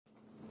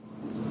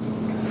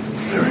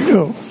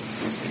So,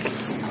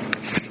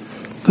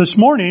 this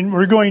morning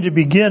we're going to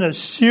begin a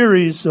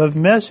series of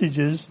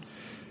messages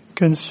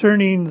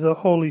concerning the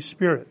Holy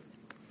Spirit.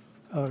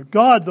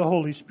 God the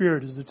Holy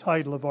Spirit is the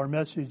title of our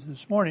message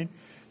this morning.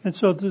 And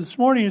so this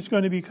morning is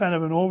going to be kind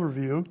of an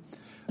overview.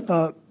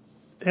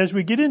 As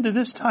we get into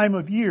this time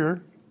of year,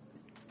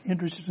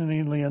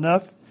 interestingly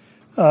enough,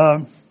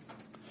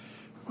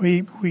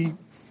 we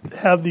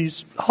have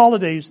these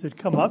holidays that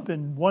come up,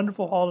 and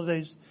wonderful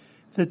holidays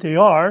that they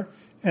are.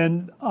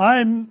 And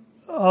I'm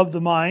of the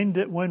mind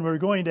that when we're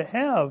going to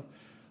have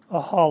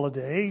a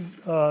holiday,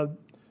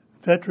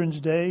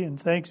 Veterans Day and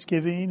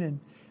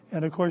Thanksgiving,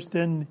 and of course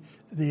then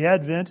the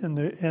Advent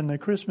and the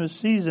Christmas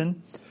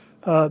season,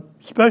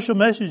 special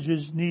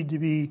messages need to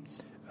be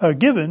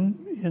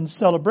given in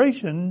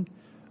celebration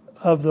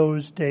of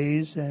those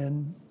days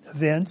and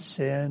events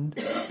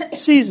and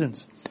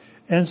seasons.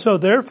 And so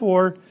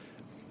therefore,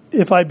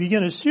 if I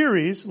begin a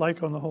series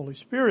like on the Holy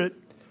Spirit,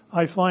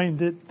 I find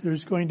that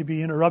there's going to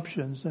be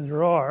interruptions, and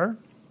there are.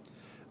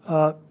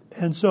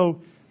 And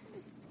so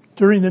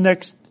during the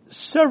next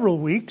several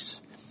weeks,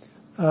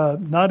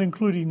 not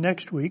including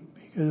next week,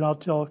 because I'll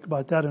talk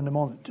about that in a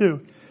moment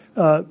too,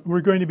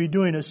 we're going to be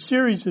doing a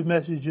series of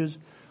messages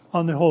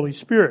on the Holy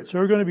Spirit. So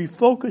we're going to be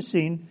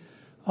focusing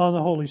on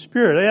the Holy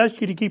Spirit. I ask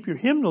you to keep your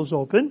hymnals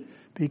open,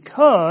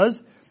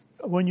 because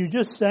when you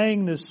just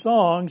sang this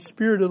song,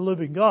 Spirit of the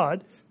Living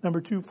God, number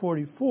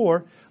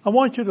 244, I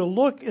want you to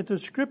look at the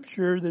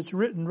scripture that's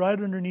written right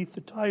underneath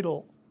the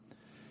title.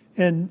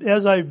 And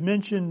as I've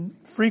mentioned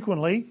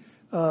frequently,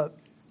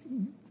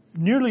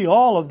 nearly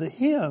all of the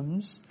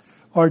hymns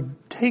are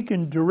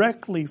taken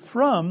directly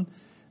from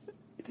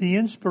the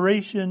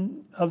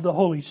inspiration of the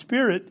Holy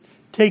Spirit,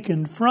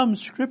 taken from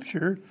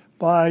Scripture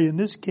by, in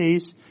this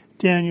case,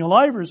 Daniel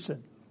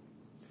Iverson.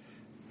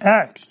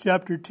 Acts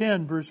chapter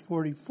 10 verse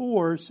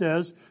 44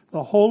 says,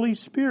 "The Holy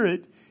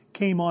Spirit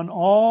came on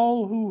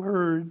all who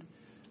heard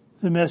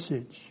the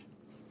message."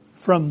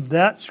 From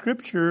that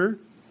scripture,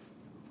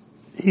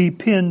 he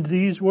penned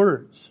these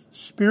words,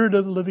 "Spirit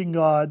of the living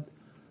God,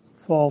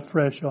 fall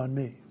fresh on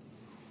me."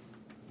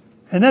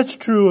 And that's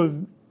true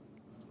of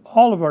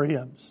all of our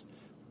hymns.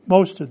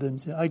 Most of them.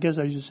 I guess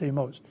I should say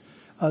most.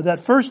 That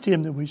first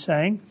hymn that we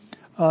sang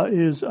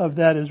is of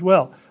that as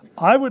well.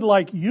 I would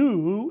like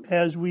you,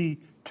 as we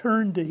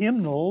turn to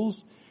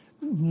hymnals,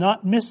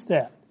 not miss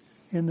that.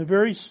 In the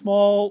very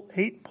small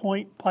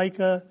 8-point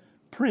pica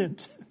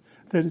print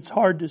that it's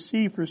hard to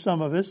see for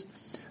some of us,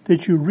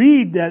 that you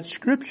read that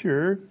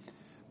scripture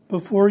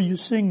before you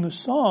sing the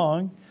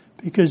song,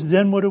 because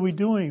then what are we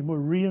doing? We're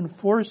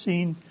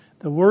reinforcing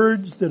the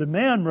words that a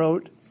man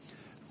wrote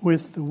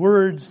with the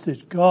words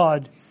that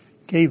God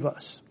gave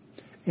us.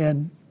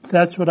 And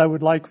that's what I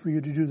would like for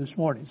you to do this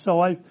morning. So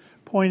I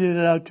pointed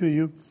it out to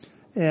you,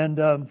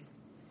 and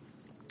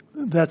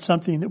that's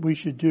something that we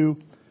should do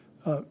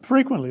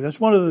frequently. That's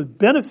one of the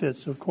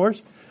benefits, of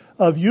course,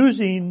 of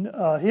using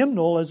a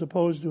hymnal as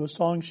opposed to a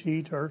song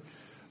sheet, or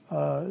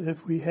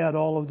if we had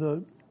all of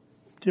the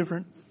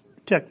different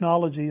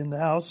technology in the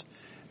house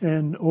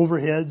and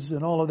overheads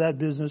and all of that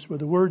business where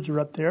the words are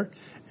up there,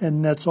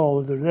 and that's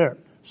all that are there.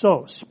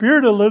 So,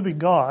 Spirit of the Living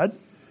God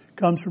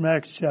comes from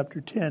Acts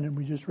chapter 10, and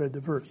we just read the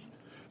verse.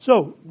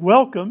 So,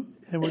 welcome,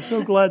 and we're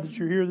so glad that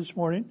you're here this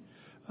morning.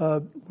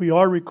 We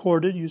are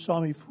recorded. You saw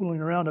me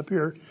fooling around up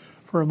here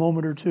for a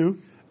moment or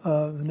two.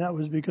 And that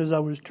was because I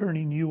was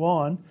turning me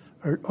on.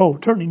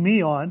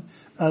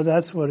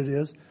 That's what it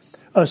is.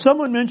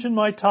 Someone mentioned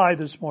my tie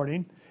this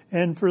morning.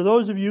 And for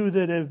those of you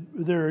that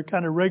are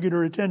kind of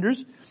regular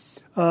attenders,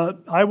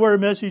 I wear a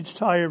message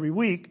tie every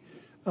week.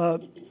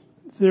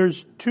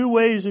 There's two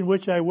ways in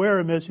which I wear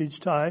a message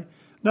tie.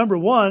 Number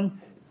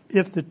one,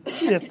 if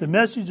the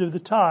message of the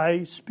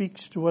tie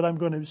speaks to what I'm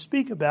going to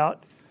speak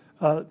about,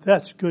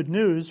 that's good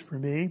news for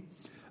me.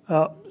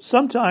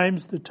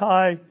 Sometimes the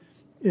tie,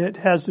 it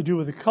has to do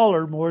with the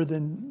color more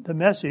than the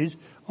message,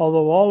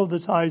 although all of the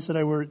ties that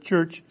I wear at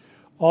church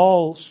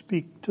all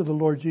speak to the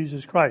Lord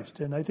Jesus Christ.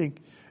 And I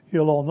think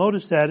you'll all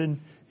notice that. And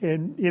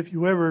if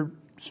you ever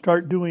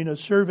start doing a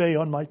survey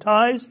on my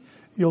ties,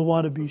 you'll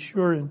want to be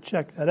sure and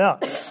check that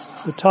out.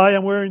 The tie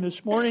I'm wearing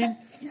this morning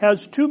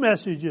has two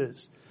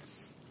messages.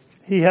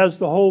 He has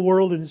the whole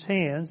world in his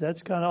hands.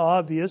 That's kind of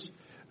obvious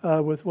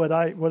with what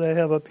I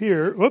have up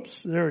here. Whoops,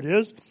 there it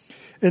is.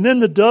 And then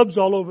the doves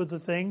all over the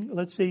thing.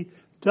 Let's see.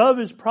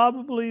 Dove is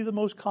probably the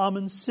most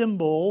common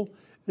symbol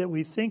that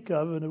we think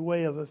of in a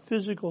way of a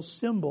physical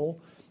symbol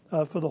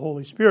for the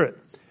Holy Spirit.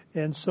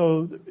 And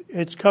so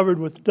it's covered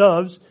with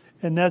doves,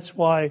 and that's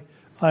why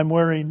I'm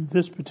wearing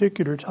this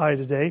particular tie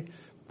today.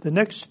 The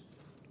next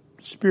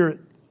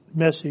Spirit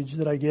message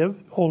that I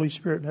give, Holy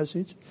Spirit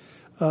message,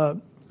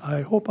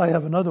 I hope I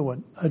have another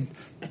one.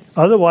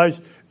 Otherwise,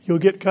 you'll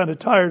get kind of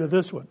tired of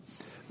this one.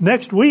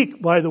 Next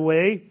week, by the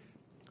way,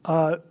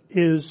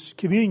 is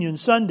Communion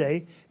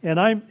Sunday,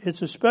 and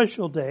it's a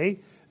special day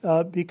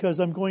because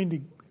I'm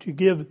going to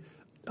give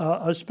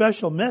a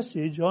special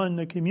message on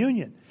the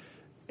communion.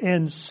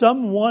 And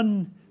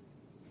someone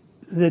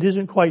that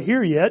isn't quite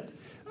here yet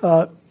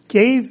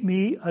gave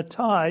me a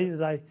tie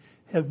that I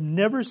have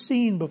never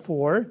seen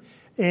before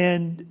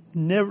and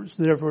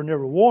therefore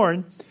never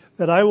worn,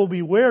 that I will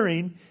be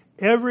wearing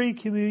every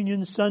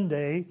Communion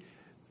Sunday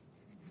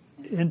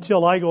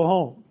until I go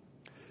home.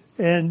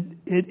 And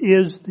it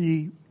is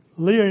the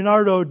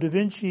Leonardo da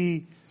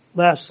Vinci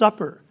Last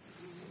Supper.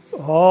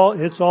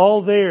 It's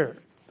all there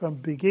from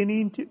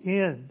beginning to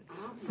end,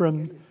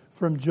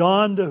 from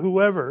John to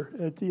whoever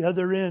at the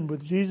other end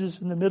with Jesus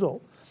in the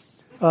middle.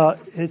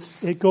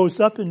 It goes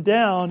up and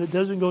down. It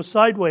doesn't go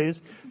sideways.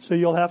 So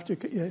you'll have to,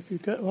 if you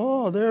cut,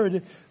 there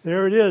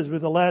it is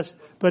with the last,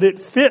 but it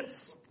fits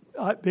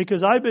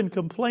because I've been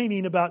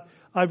complaining about,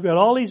 I've got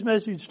all these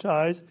message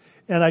ties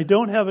and I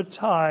don't have a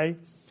tie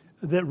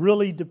that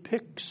really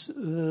depicts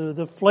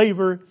the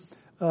flavor,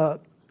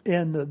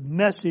 and the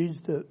message,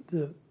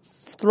 the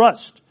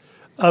thrust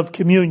of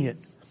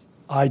communion.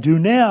 I do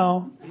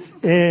now,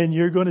 and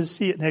you're going to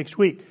see it next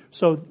week.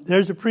 So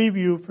there's a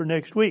preview for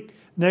next week.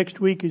 Next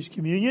week is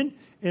communion,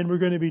 and we're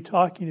going to be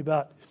talking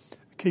about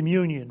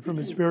communion from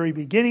its very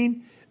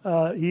beginning,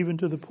 even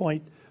to the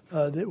point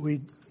that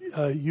we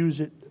use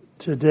it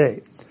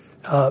today.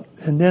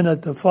 And then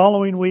at the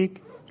following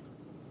week,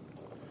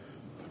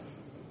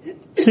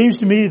 seems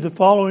to me the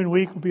following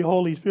week will be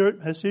Holy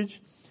Spirit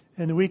message,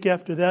 and the week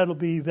after that will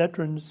be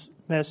Veterans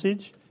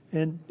message,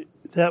 and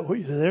that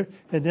week there,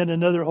 and then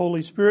another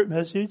Holy Spirit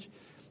message.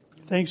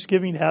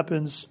 Thanksgiving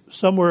happens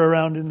somewhere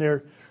around in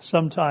there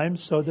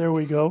sometimes, so there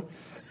we go.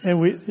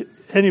 And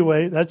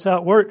anyway, that's how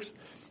it works.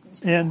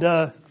 And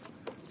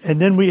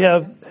then we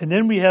have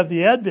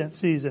the Advent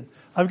season.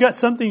 I've got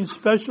something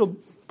special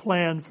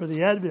planned for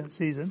the Advent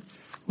season.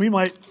 We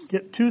might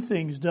get two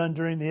things done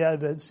during the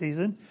Advent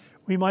season.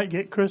 We might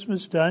get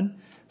Christmas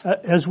done,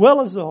 as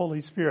well as the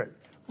Holy Spirit.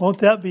 Won't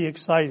that be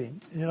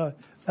exciting?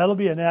 That'll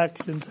be an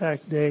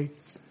action-packed day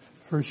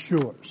for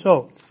sure.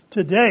 So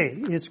today,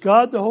 it's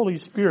God the Holy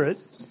Spirit,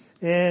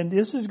 and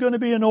this is going to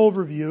be an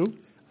overview.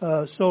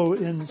 So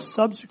in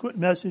subsequent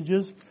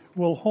messages,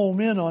 we'll home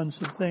in on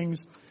some things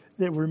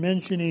that we're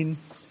mentioning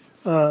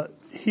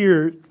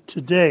here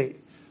today.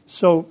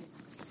 So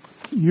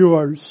you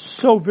are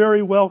so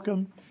very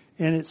welcome,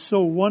 and it's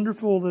so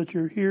wonderful that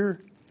you're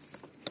here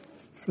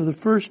for the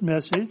first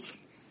message.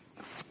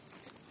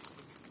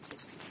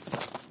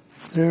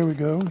 There we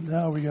go.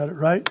 Now we got it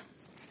right.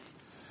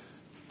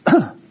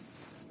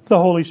 The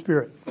Holy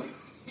Spirit.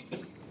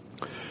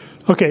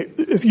 Okay,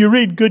 if you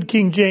read Good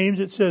King James,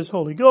 it says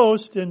Holy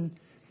Ghost, and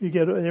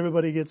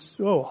everybody gets,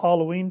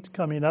 Halloween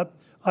coming up.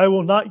 I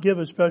will not give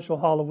a special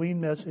Halloween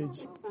message,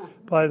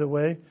 by the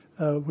way.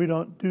 We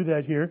don't do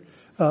that here.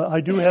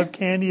 I do have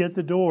candy at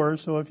the door,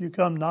 so if you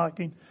come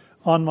knocking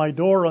on my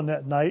door on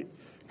that night,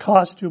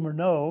 costume or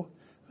no,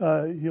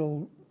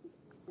 you'll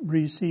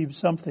receive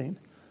something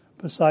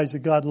besides that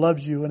God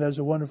loves you and has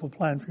a wonderful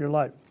plan for your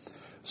life.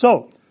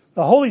 So,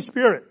 the Holy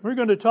Spirit, we're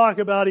going to talk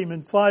about Him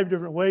in 5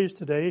 different ways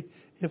today,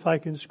 if I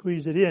can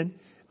squeeze it in.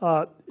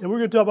 And we're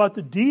going to talk about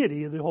the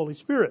deity of the Holy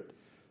Spirit.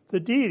 The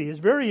deity is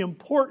very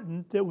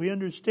important that we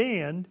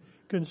understand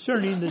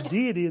concerning the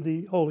deity of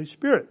the Holy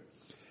Spirit.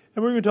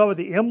 And we're going to talk about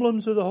the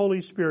emblems of the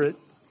Holy Spirit,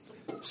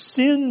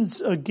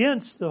 sins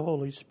against the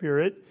Holy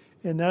Spirit,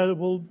 and that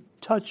will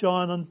touch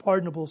on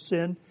unpardonable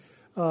sin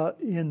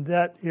in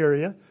that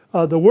area,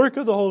 the work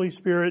of the Holy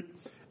Spirit,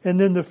 and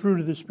then the fruit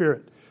of the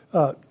Spirit.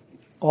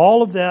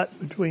 All of that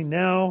between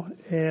now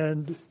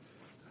and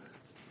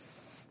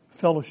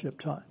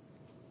fellowship time.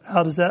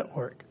 How does that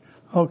work?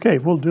 Okay,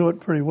 we'll do it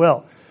pretty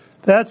well.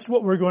 That's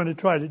what we're going to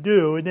try to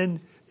do, and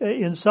then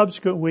in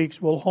subsequent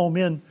weeks we'll home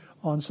in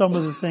on some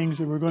of the things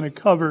that we're going to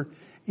cover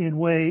in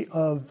way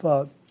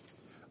of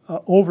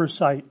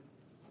oversight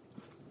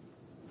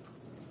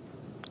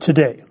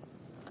today.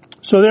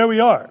 So there we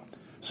are.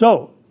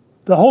 So,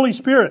 the Holy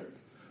Spirit.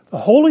 The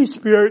Holy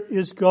Spirit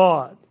is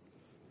God,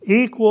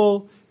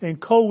 equal and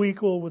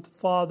co-equal with the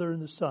Father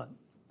and the Son.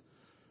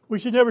 We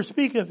should never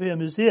speak of Him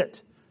as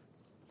it.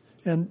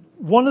 And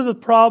one of the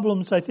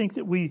problems I think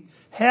that we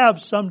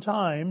have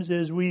sometimes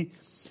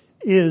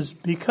is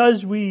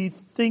because we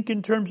think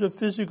in terms of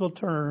physical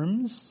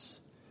terms,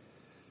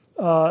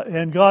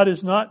 and God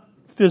is not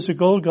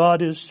physical,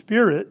 God is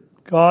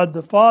spirit. God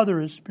the Father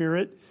is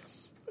spirit.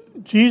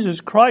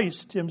 Jesus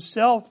Christ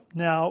Himself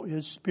now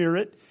is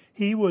spirit.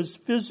 He was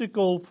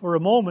physical for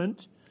a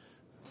moment,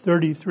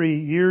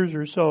 33 years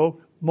or so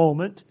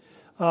moment,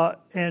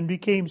 and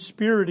became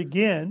spirit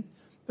again.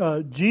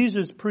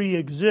 Jesus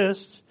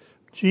pre-exists.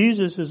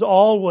 Jesus has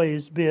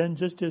always been,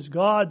 just as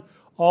God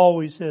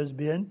always has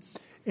been.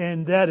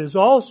 And that is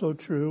also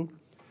true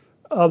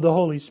of the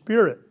Holy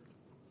Spirit.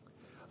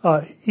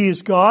 He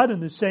is God in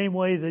the same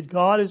way that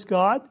God is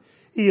God.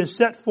 He is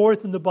set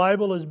forth in the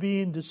Bible as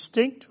being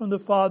distinct from the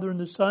Father and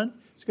the Son.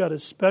 He's got a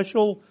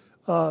special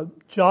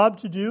job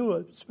to do,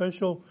 a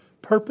special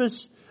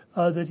purpose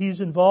that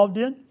He's involved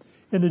in.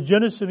 In the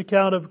Genesis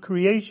account of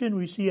creation,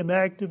 we see Him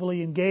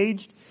actively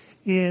engaged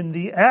in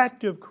the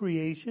act of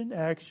creation,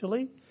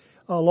 actually,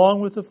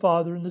 along with the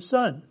Father and the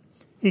Son.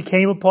 He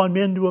came upon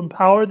men to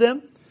empower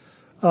them,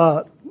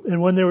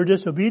 and when they were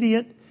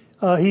disobedient,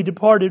 He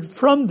departed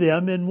from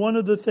them. And one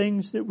of the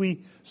things that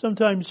we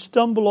sometimes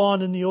stumble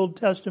on in the Old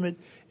Testament,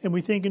 and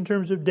we think in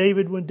terms of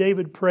David, when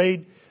David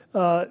prayed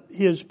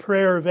his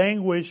prayer of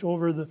anguish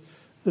over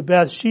the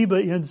Bathsheba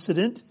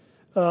incident,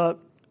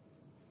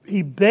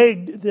 he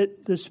begged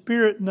that the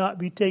Spirit not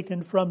be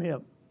taken from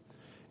him.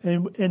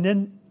 And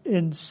then,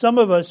 in some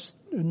of us,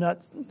 not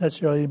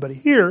necessarily anybody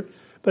here,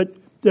 but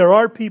there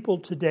are people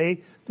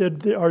today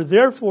that are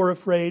therefore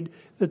afraid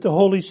that the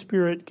Holy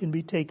Spirit can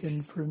be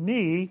taken from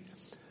me,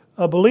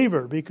 a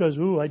believer, because,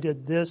 I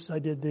did this, I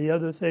did the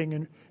other thing,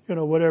 and,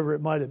 whatever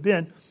it might have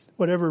been,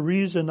 whatever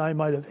reason I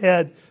might have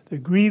had, the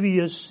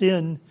grievous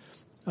sin,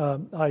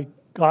 I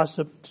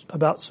gossiped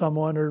about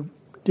someone or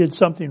did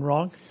something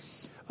wrong,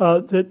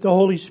 that the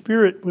Holy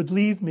Spirit would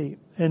leave me.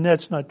 And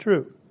that's not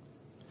true.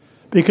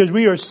 Because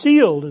we are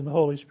sealed in the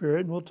Holy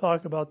Spirit, and we'll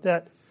talk about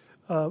that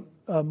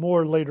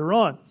more later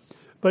on.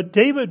 But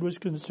David was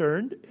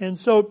concerned, and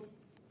so,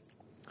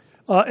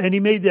 and he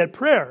made that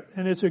prayer.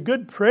 And it's a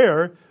good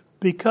prayer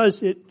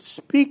because it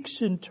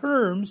speaks in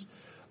terms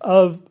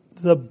of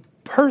the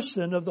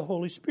person of the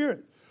Holy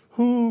Spirit,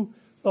 who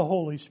the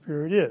Holy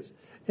Spirit is.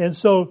 And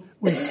so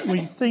we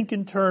think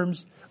in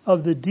terms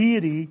of the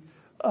deity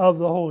of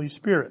the Holy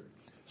Spirit.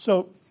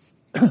 So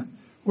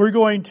we're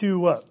going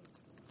to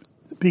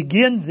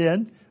begin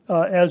then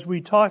as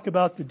we talk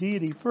about the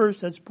deity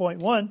first. That's point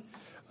one.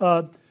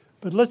 But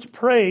let's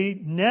pray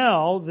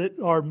now that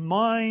our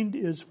mind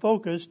is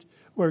focused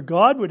where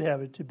God would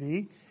have it to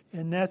be,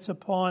 and that's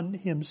upon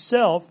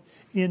Himself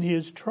in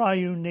His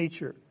triune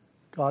nature.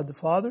 God the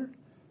Father,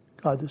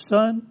 God the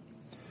Son,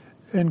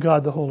 and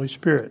God the Holy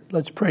Spirit.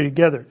 Let's pray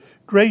together.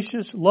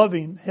 Gracious,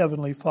 loving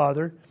Heavenly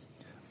Father,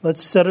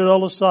 let's set it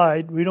all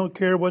aside. We don't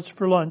care what's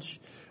for lunch.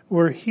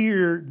 We're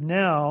here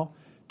now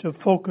to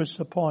focus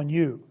upon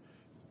You.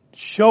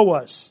 Show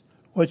us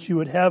what You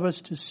would have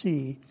us to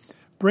see.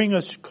 Bring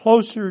us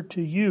closer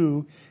to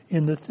You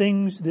in the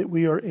things that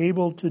we are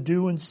able to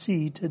do and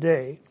see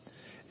today.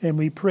 And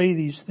we pray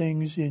these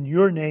things in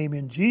Your name,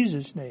 in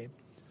Jesus' name.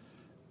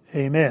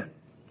 Amen.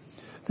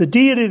 The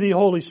deity of the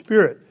Holy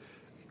Spirit.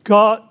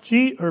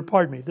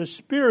 The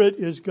Spirit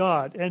is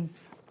God. And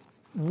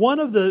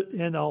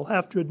and I'll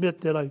have to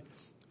admit that I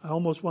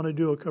almost want to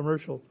do a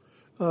commercial,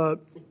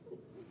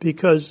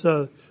 because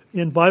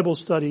in Bible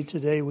study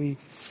today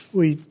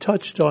we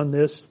touched on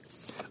this.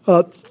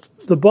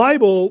 The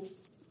Bible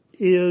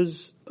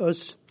is a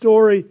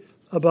story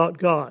about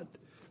God.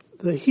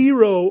 The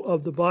hero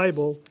of the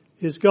Bible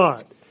is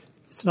God.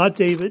 It's not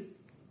David.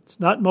 It's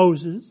not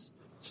Moses.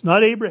 It's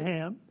not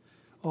Abraham.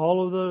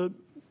 All of the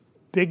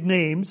big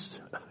names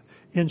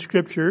in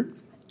Scripture.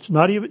 It's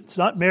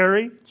not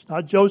Mary. It's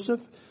not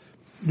Joseph.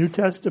 New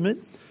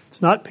Testament.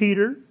 It's not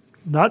Peter.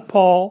 Not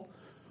Paul.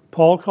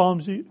 Paul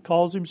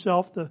calls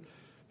himself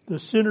the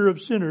sinner of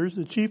sinners,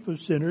 the chief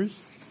of sinners.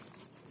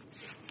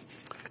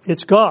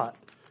 It's God.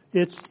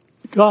 It's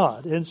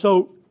God. And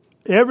so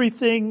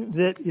everything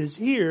that is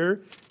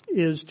here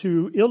is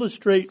to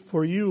illustrate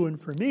for you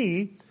and for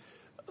me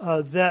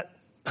that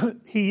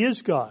He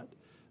is God.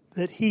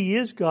 That He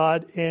is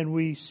God, and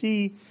we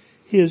see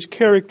His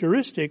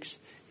characteristics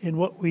in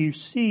what we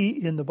see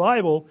in the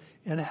Bible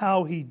and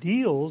how He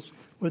deals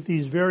with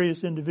these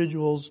various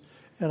individuals.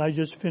 And I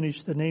just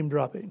finished the name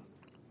dropping.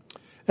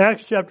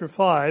 Acts chapter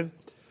 5,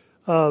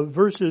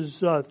 verses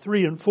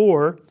 3 and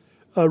 4,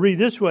 read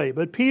this way.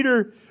 But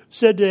Peter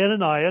said to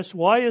Ananias,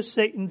 "Why has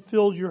Satan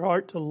filled your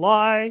heart to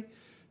lie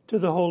to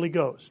the Holy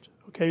Ghost?"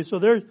 Okay, so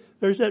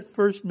there's that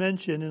first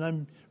mention, and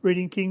I'm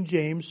reading King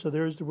James, so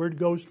there's the word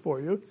ghost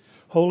for you.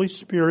 Holy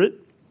Spirit.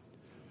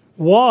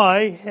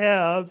 Why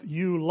have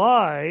you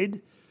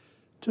lied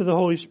to the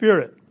Holy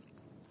Spirit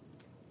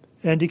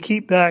and to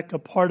keep back a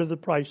part of the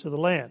price of the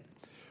land?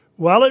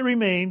 While it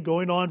remained,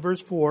 going on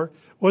verse 4,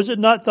 was it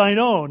not thine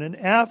own? And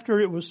after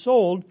it was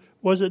sold,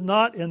 was it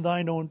not in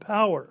thine own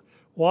power?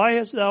 Why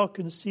hast thou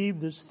conceived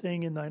this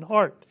thing in thine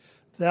heart?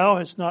 Thou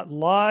hast not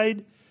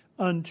lied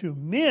unto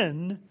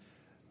men,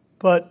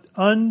 but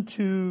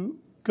unto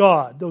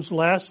God. Those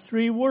last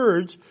three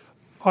words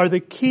are the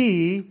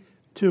key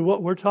to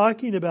what we're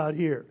talking about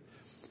here.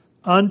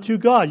 Unto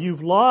God.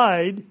 You've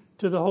lied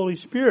to the Holy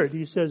Spirit,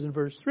 he says in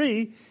verse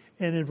 3.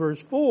 And in verse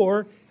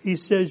 4, he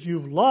says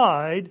you've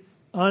lied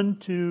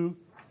unto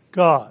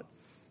God.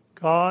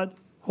 God,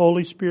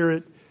 Holy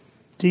Spirit,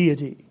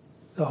 deity.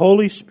 The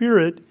Holy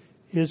Spirit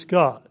is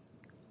God.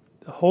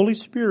 The Holy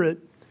Spirit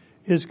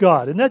is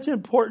God. And that's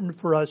important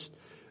for us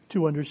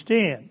to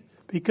understand,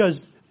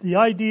 because the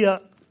idea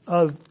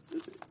of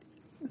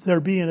there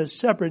being a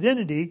separate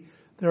entity,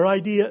 their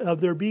idea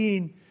of there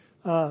being,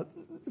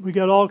 we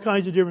got all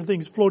kinds of different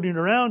things floating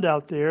around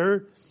out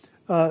there.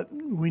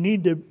 We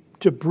need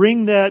to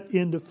bring that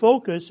into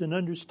focus and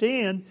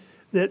understand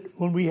that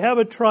when we have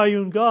a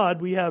triune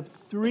God, we have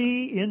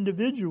three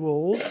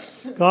individuals,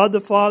 God the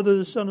Father,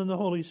 the Son, and the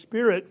Holy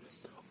Spirit,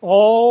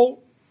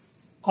 all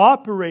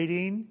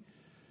operating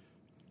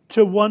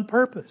to one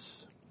purpose.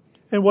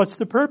 And what's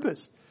the purpose?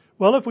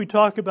 Well, if we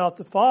talk about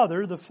the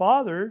Father,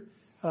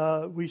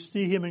 we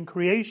see Him in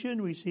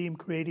creation, we see Him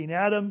creating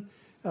Adam,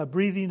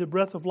 breathing the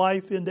breath of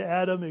life into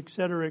Adam,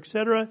 etc.,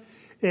 etc.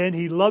 And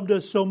he loved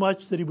us so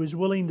much that he was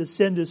willing to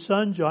send his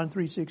son, John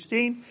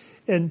 3:16,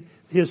 and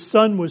his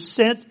son was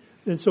sent,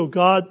 and so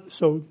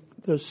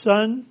the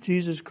Son,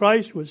 Jesus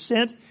Christ, was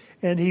sent,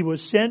 and he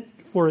was sent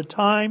for a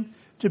time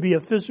to be a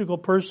physical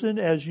person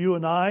as you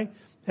and I,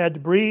 had to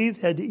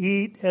breathe, had to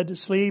eat, had to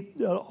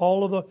sleep,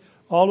 all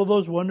of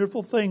those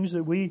wonderful things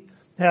that we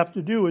have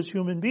to do as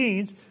human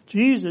beings,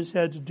 Jesus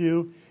had to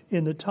do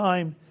in the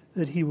time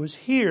that he was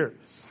here.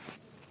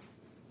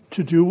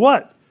 To do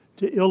what?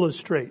 To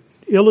illustrate.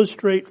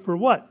 Illustrate for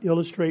what?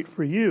 Illustrate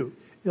for you.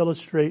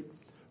 Illustrate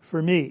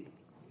for me.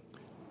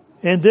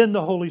 And then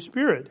the Holy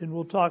Spirit, and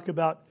we'll talk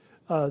about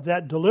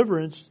that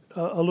deliverance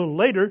a little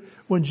later.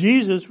 When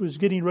Jesus was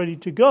getting ready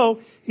to go,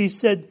 he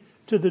said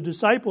to the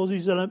disciples, he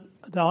said,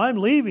 now I'm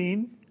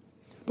leaving,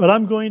 but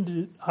I'm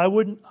going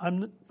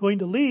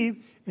to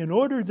leave in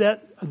order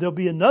that there'll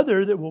be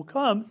another that will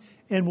come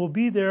and will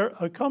be there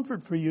a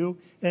comfort for you,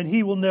 and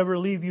he will never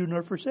leave you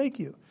nor forsake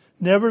you.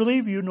 Never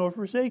leave you nor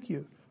forsake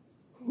you.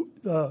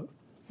 Well,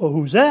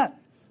 who's that?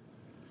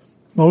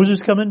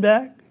 Moses coming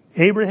back?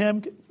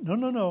 Abraham?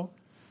 No.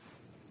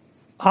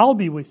 I'll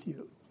be with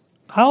you.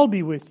 I'll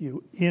be with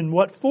you. In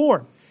what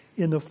form?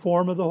 In the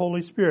form of the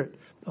Holy Spirit.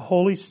 The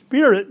Holy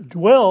Spirit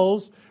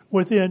dwells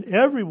within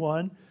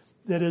everyone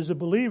that is a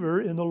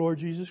believer in the Lord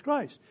Jesus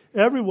Christ.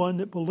 Everyone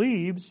that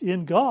believes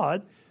in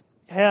God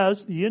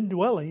has the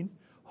indwelling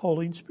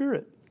Holy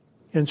Spirit.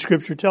 And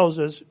Scripture tells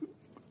us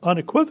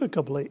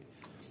unequivocally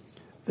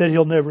that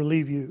He'll never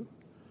leave you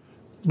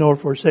nor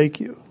forsake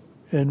you.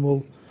 And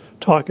we'll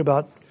talk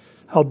about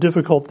how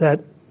difficult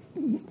that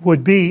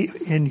would be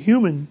in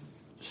human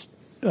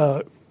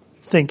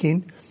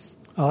thinking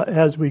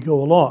as we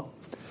go along.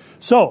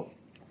 So,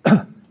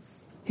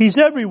 He's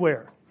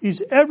everywhere.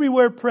 He's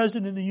everywhere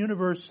present in the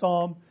universe,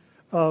 Psalm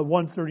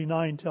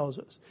 139 tells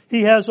us.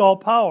 He has all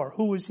power.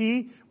 Who is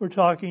He? We're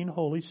talking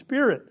Holy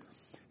Spirit.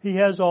 He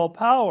has all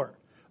power.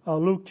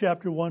 Luke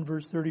chapter 1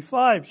 verse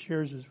 35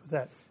 shares us with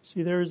that.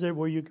 See, there's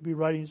where you could be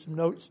writing some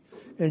notes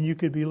and you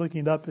could be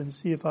looking it up and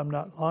see if I'm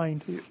not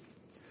lying to you.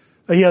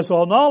 He has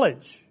all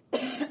knowledge.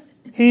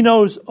 He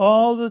knows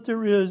all that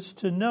there is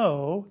to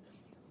know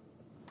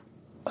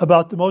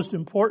about the most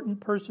important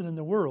person in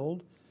the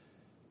world,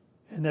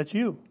 and that's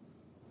you.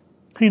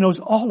 He knows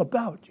all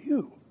about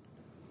you.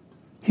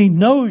 He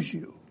knows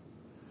you.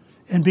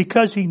 And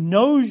because He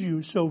knows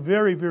you so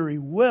very, very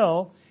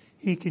well,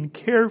 He can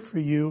care for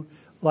you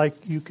like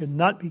you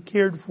cannot be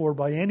cared for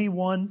by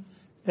anyone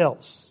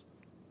else.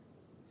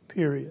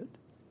 Period.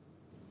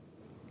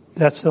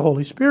 That's the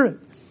Holy Spirit.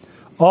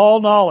 All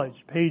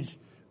knowledge.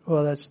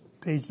 That's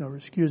page number,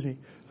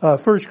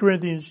 1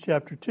 Corinthians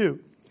chapter 2.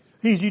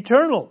 He's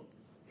eternal.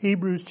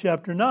 Hebrews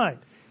chapter 9.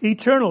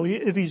 Eternal.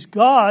 If He's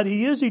God,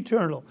 He is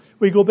eternal.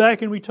 We go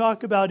back and we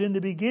talk about in the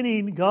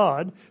beginning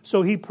God,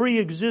 so He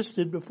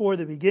pre-existed before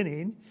the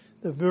beginning.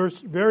 The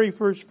very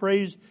first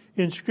phrase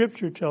in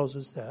Scripture tells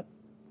us that.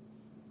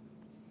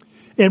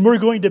 And we're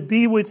going to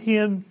be with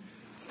Him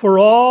for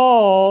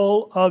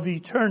all of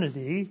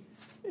eternity.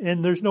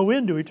 And there's no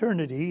end to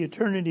eternity.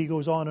 Eternity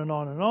goes on and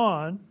on and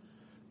on.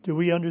 Do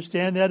we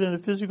understand that in a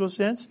physical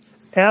sense?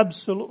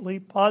 Absolutely,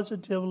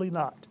 positively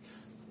not.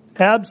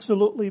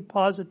 Absolutely,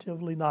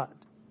 positively not.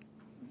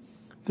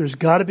 There's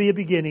got to be a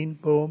beginning,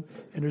 boom,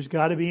 and there's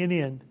got to be an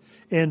end.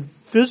 And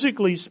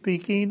physically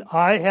speaking,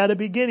 I had a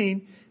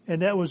beginning,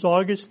 and that was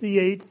August the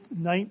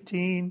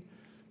 8th,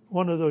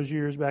 one of those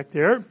years back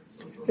there.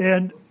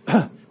 And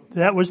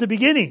that was the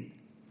beginning.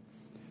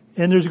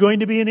 And there's going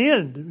to be an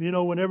end,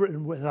 whenever,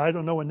 I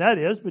don't know when that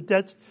is,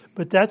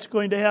 but that's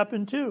going to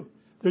happen too.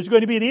 There's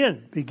going to be an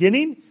end.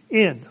 Beginning,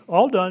 end.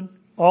 All done,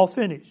 all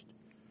finished.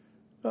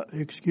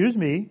 Excuse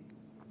me.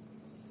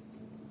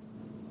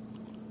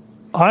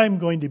 I'm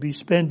going to be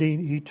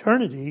spending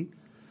eternity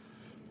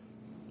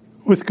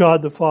with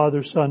God the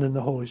Father, Son, and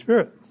the Holy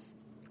Spirit.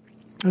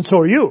 And so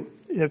are you,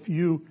 if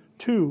you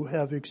too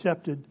have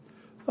accepted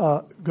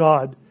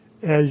God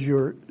as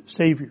your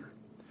Savior.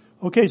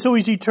 Okay, so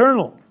He's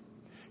eternal.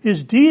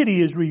 His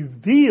deity is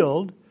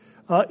revealed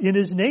in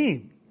His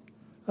name.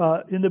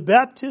 In the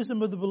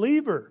baptism of the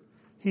believer,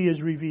 He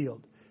is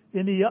revealed.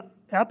 In the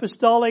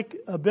apostolic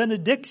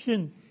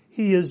benediction,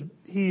 He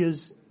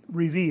is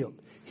revealed.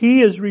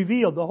 He is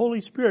revealed. The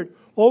Holy Spirit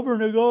over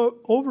and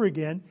over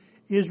again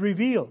is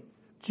revealed.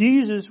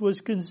 Jesus was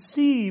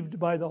conceived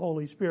by the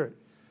Holy Spirit.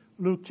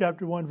 Luke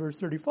chapter 1 verse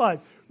 35.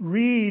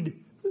 Read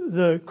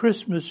the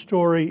Christmas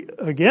story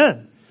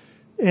again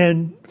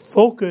and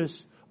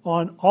focus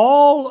on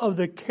all of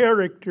the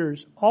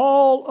characters,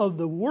 all of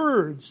the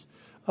words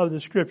of the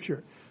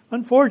Scripture.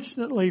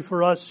 Unfortunately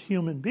for us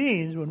human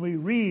beings, when we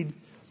read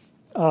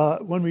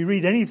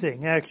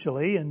anything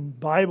actually, and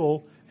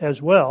Bible as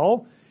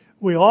well,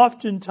 we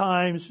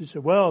oftentimes say,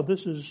 well,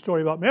 this is a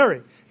story about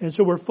Mary. And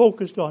so we're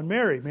focused on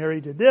Mary. Mary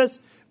did this,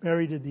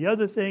 Mary did the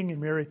other thing,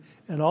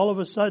 and all of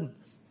a sudden.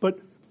 But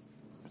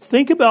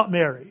think about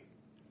Mary.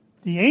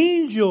 The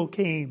angel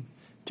came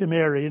to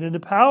Mary, and in the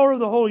power of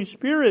the Holy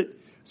Spirit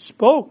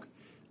spoke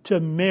to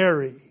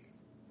Mary.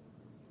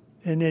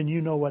 and then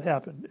you know what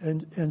happened,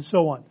 and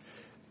so on.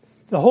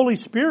 The Holy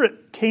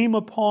Spirit came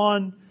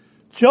upon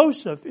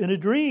Joseph in a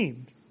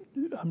dream.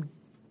 I'm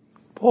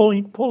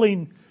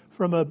pulling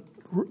from a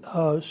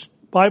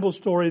Bible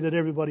story that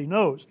everybody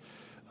knows,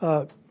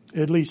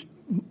 at least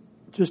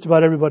just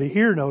about everybody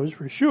here knows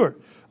for sure,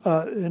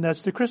 and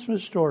that's the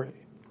Christmas story.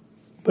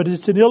 But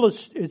it's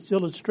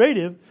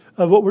illustrative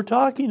of what we're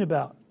talking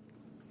about.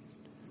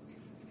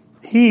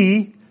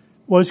 He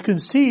was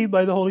conceived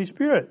by the Holy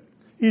Spirit.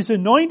 He's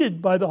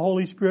anointed by the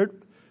Holy Spirit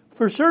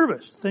for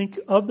service. Think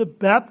of the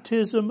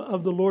baptism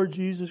of the Lord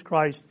Jesus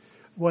Christ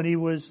when he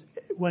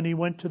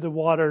went to the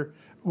water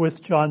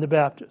with John the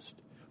Baptist.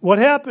 What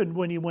happened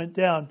when he went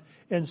down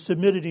and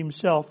submitted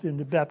himself in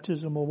the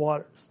baptismal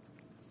waters?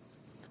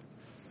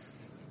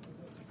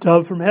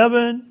 Dove from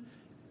heaven,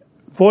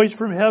 voice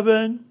from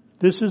heaven,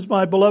 this is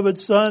my beloved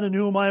Son in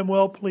whom I am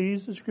well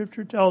pleased, the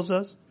Scripture tells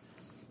us.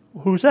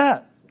 Who's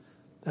that?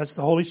 That's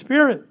the Holy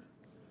Spirit.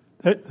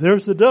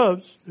 There's the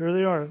doves. There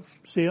they are.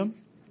 See them?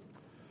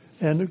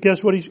 And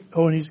guess what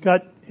and he's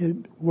got a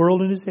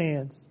world in his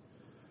hands.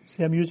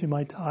 See, I'm using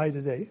my tie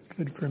today.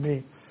 Good for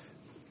me.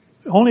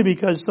 Only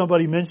because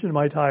somebody mentioned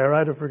my tie or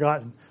I'd have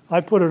forgotten.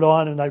 I put it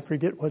on and I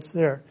forget what's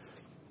there.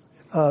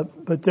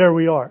 But there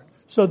we are.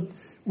 So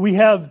we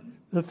have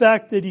the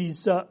fact that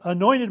he's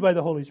anointed by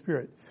the Holy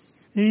Spirit.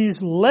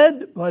 He's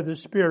led by the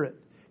Spirit.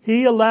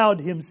 He allowed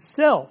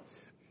himself.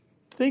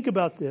 Think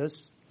about this.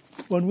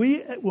 When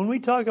we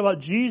talk about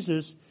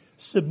Jesus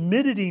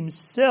submitted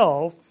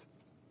himself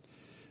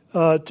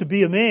to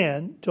be a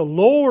man, to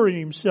lower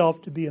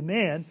himself to be a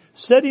man,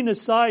 setting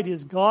aside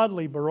his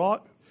godly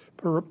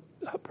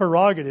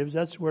prerogatives,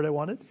 that's the word I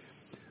wanted,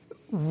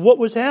 what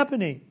was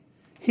happening?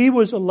 He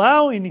was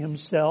allowing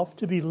himself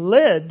to be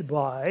led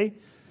by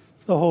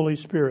the Holy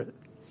Spirit.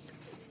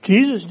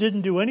 Jesus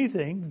didn't do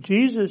anything.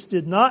 Jesus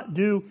did not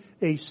do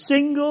a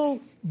single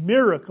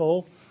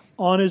miracle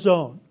on his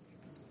own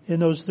in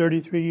those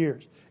 33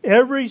 years.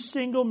 Every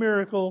single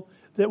miracle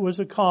that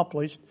was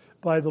accomplished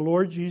by the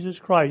Lord Jesus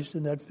Christ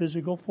in that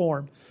physical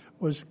form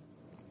was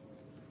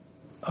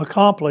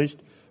accomplished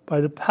by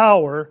the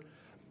power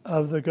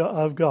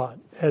of God.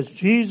 As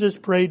Jesus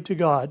prayed to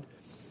God,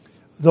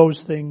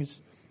 those things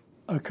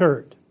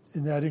occurred.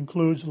 And that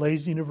includes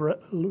raising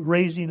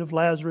of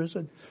Lazarus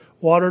and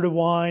water to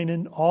wine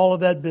and all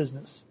of that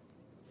business.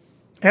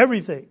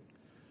 Everything.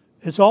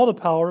 It's all the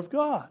power of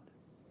God.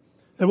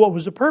 And what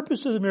was the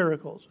purpose of the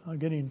miracles? I'm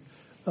getting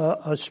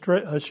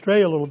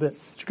astray a little bit.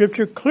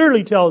 Scripture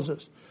clearly tells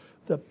us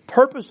the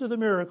purpose of the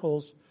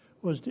miracles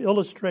was to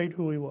illustrate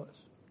who he was.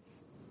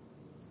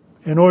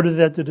 In order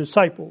that the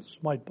disciples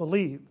might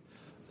believe,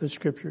 the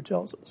Scripture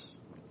tells us.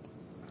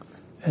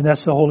 And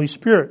that's the Holy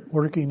Spirit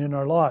working in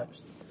our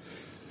lives.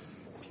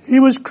 He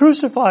was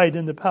crucified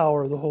in the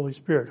power of the Holy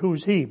Spirit.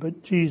 Who's he?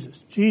 But Jesus.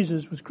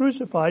 Jesus was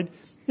crucified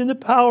in the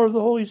power of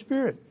the Holy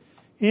Spirit.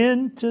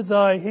 Into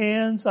thy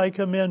hands I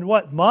commend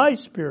what? My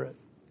spirit.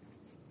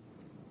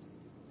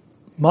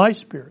 My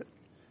spirit,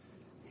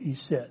 he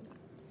said.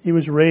 He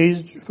was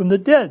raised from the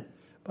dead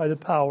by the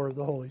power of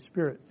the Holy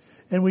Spirit.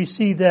 And we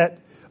see that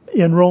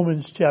in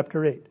Romans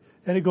chapter 8.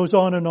 And it goes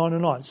on and on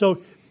and on.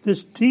 So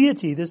this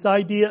deity, this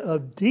idea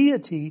of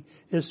deity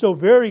is so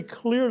very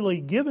clearly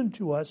given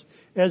to us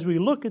as we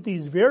look at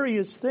these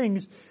various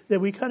things that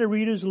we kind of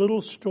read as a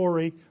little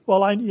story.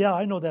 Well, I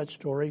know that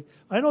story.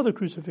 I know the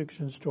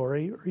crucifixion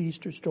story or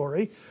Easter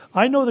story.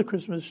 I know the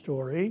Christmas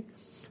story.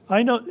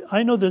 I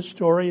know this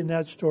story and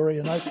that story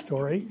and that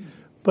story.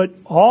 But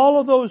all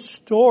of those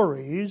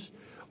stories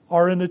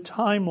are in a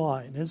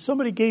timeline. And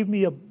somebody gave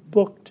me a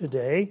book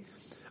today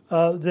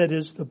that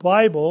is the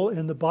Bible,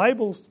 and the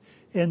Bible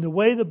and the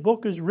way the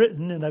book is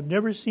written, and I've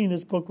never seen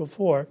this book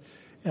before,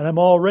 and I'm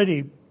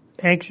already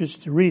anxious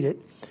to read it.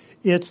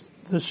 It's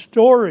the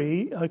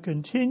story, a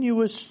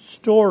continuous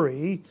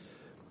story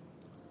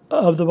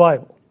of the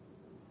Bible.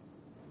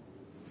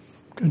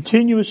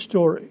 Continuous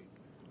story.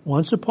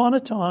 Once upon a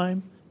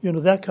time,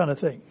 that kind of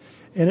thing.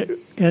 And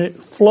it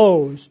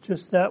flows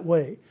just that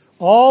way.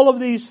 All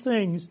of these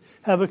things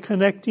have a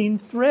connecting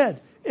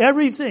thread.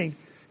 Everything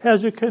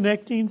has a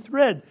connecting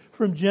thread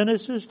from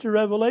Genesis to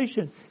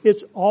Revelation.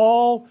 It's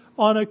all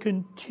on a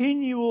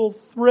continual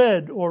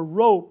thread or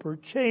rope or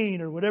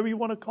chain or whatever you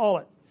want to call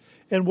it.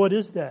 And what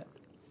is that?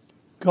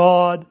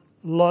 God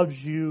loves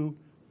you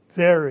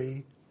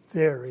very,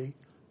 very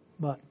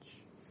much.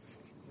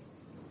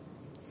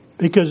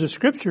 Because the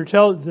Scripture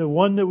tells, the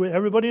one that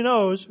everybody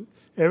knows,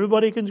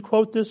 everybody can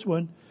quote this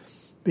one,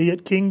 be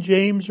it King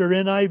James or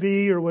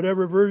NIV or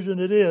whatever version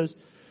it is.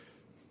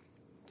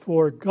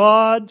 For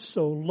God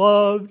so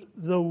loved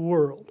the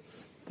world.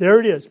 There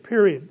it is,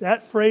 period.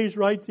 That phrase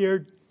right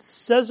there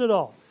says it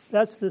all.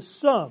 That's the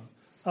sum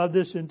of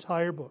this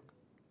entire book.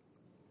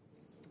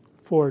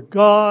 For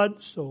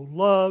God so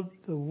loved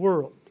the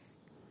world.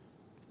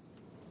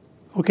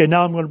 Okay,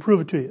 now I'm going to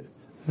prove it to you.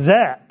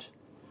 That,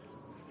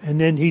 and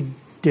then he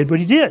did what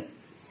he did.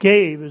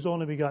 Gave his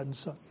only begotten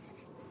Son.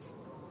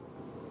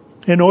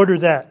 In order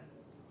that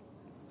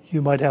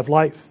you might have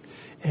life.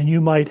 And you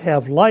might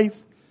have life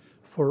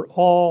for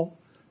all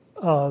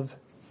of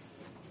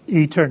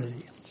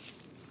eternity.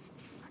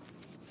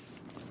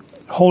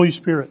 Holy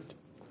Spirit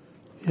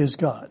is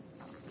God.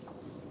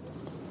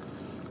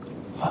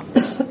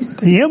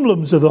 The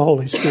emblems of the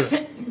Holy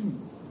Spirit.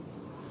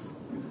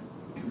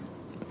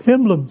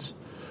 Emblems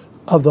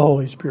of the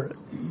Holy Spirit.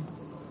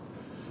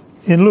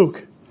 In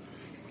Luke,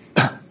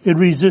 it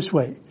reads this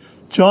way.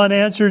 John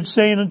answered,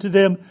 saying unto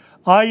them,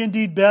 I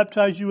indeed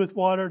baptize you with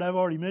water, and I've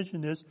already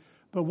mentioned this,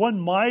 but one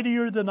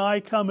mightier than I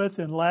cometh,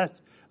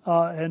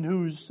 and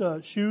whose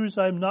shoes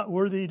I am not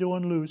worthy to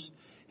unloose.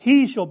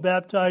 He shall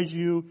baptize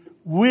you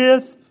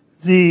with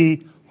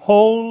the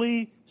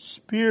Holy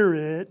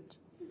Spirit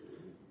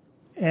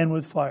and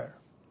with fire.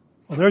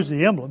 Well, there's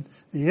the emblem.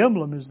 The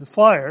emblem is the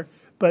fire,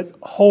 but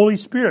Holy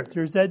Spirit.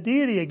 There's that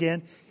deity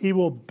again. He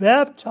will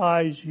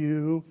baptize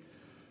you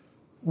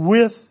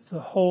with the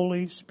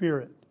Holy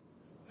Spirit.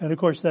 And of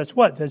course, that's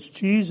what? That's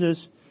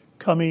Jesus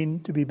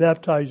coming to be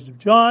baptized of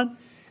John.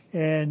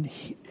 And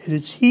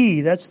that's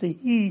the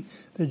He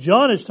that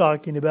John is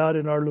talking about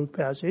in our Luke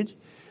passage,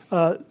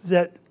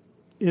 that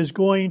is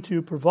going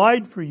to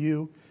provide for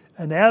you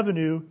an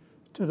avenue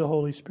to the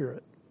Holy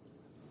Spirit.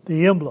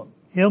 The emblem,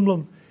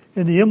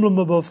 and the emblem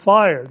of a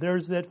fire.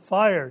 There's that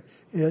fire.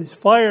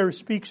 Fire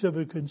speaks of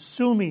a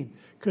consuming,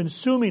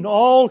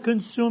 all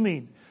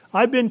consuming.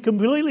 I've been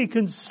completely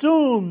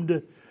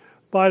consumed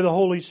by the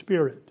Holy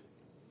Spirit.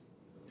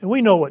 And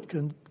we know what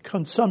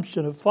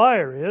consumption of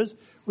fire is.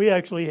 We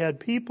actually had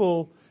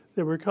people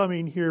that were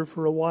coming here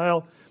for a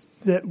while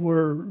that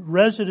were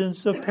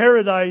residents of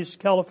Paradise,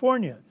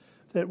 California,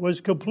 that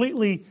was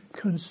completely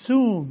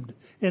consumed,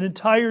 an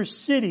entire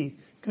city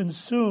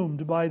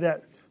consumed by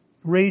that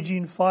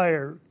raging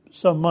fire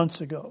some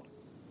months ago.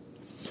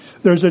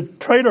 There's a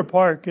trailer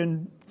park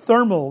in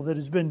Thermal that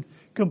has been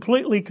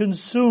completely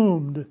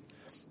consumed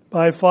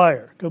by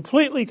fire.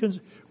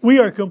 We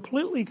are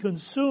completely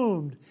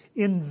consumed,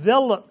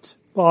 enveloped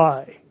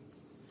by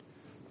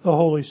the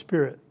Holy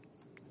Spirit.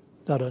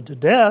 Not unto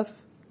death,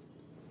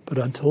 but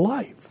unto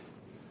life.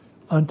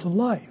 Unto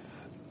life.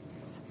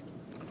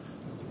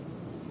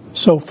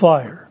 So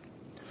fire.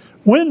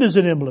 Wind is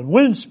an emblem.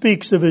 Wind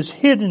speaks of His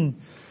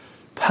hidden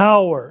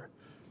power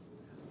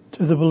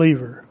to the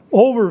believer,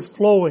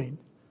 overflowing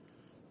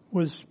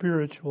with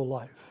spiritual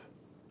life.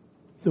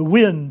 The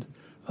wind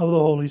of the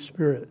Holy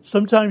Spirit.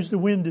 Sometimes the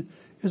wind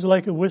is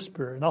like a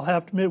whisper, and I'll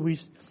have to admit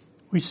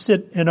we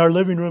sit in our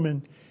living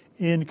room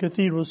in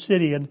Cathedral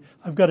City, and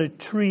I've got a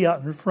tree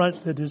out in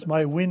front that is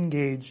my wind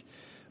gauge,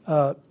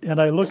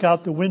 and I look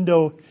out the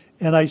window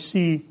and I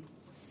see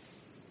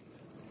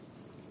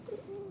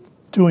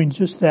doing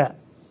just that.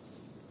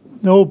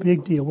 No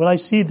big deal. When I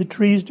see the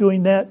trees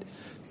doing that,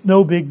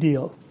 no big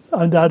deal.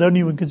 I don't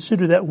even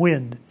consider that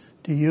wind.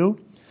 Do you?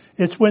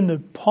 It's when the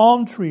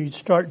palm trees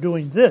start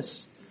doing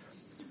this.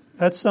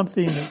 That's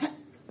something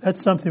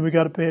we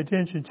got to pay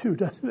attention to,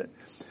 doesn't it?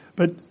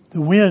 But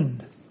the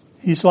wind,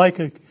 he's like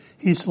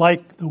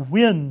the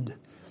wind,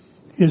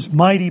 His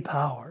mighty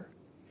power,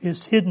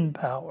 His hidden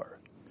power.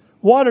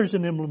 Water's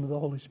an emblem of the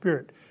Holy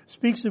Spirit.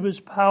 Speaks of His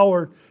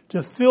power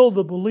to fill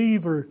the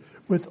believer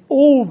with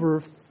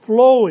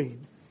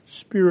overflowing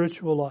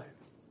spiritual life.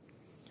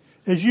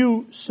 As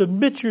you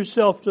submit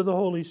yourself to the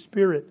Holy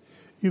Spirit,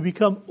 you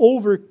become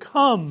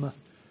overcome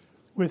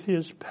with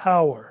His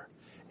power.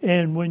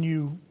 And when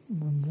you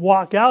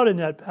walk out in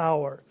that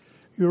power,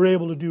 you're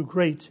able to do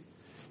great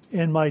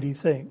and mighty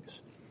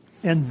things.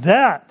 And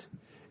that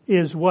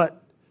is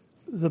what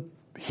the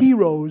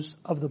heroes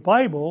of the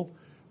Bible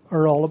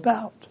are all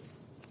about.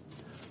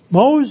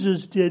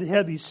 Moses did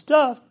heavy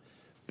stuff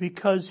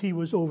because he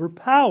was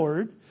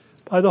overpowered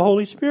by the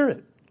Holy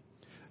Spirit.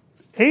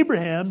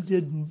 Abraham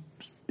did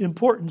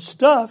important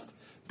stuff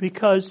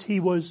because he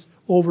was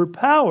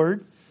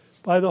overpowered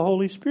by the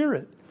Holy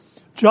Spirit.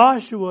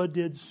 Joshua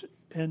did,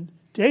 and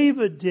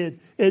David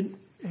did, and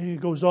it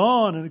goes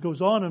on and it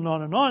goes on and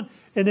on and on.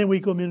 And then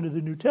we come into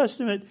the New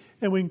Testament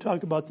and we can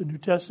talk about the New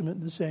Testament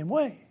in the same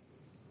way.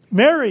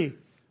 Mary,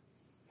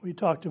 we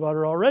talked about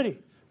her already.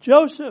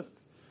 Joseph,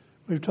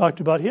 we've talked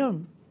about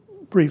him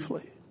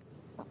briefly.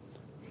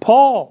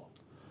 Paul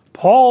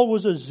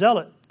was a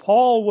zealot.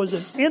 Paul was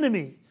an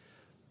enemy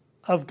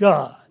of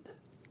God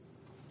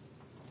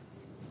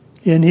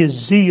in his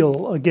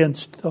zeal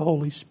against the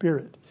Holy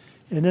Spirit.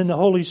 And then the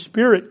Holy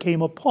Spirit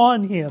came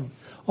upon him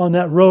on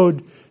that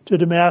road to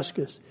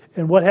Damascus.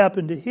 And what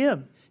happened to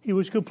him? He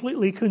was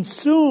completely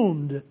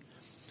consumed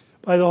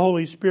by the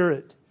Holy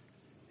Spirit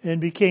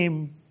and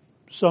became,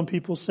 some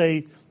people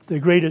say, the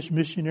greatest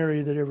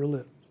missionary that ever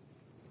lived.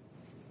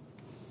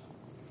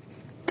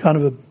 Kind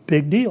of a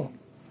big deal.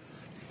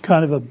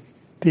 Kind of a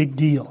big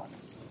deal.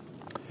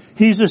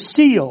 He's a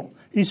seal.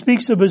 He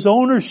speaks of his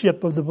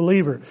ownership of the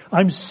believer.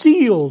 I'm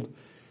sealed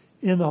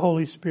in the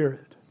Holy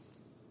Spirit.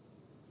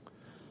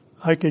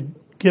 I could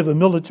give a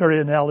military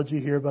analogy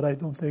here, but I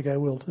don't think I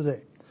will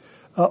today.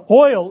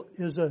 Oil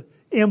is an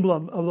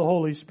emblem of the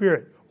Holy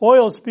Spirit.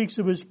 Oil speaks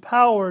of His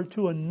power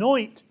to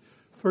anoint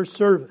for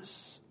service.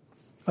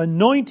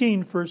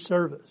 Anointing for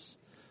service.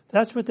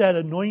 That's what that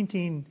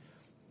anointing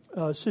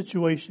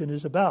situation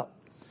is about.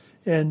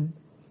 and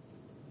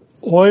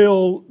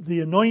oil, the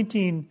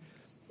anointing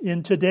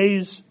in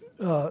today's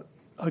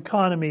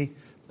economy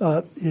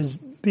is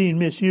being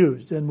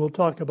misused. And we'll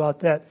talk about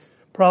that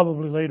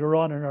probably later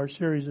on in our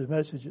series of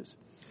messages.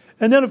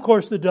 And then, of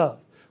course, the dove.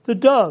 The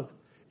dove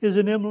is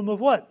an emblem of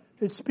what?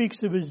 It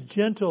speaks of his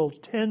gentle,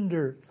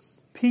 tender,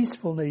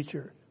 peaceful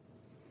nature.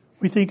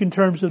 We think in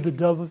terms of the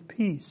dove of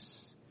peace.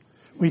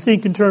 We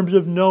think in terms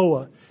of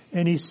Noah,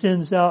 and he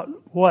sends out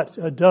what?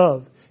 A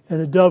dove. And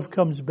the dove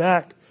comes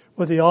back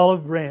with the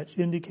olive branch,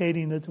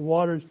 indicating that the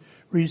water's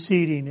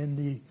receding and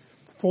the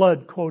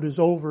flood, quote, is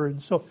over.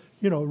 And so,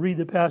 read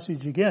the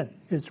passage again.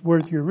 It's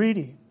worth your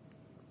reading.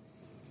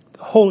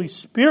 The Holy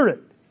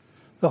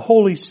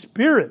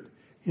Spirit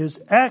is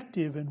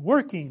active and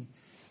working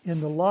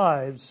in the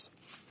lives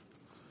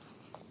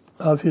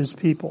of his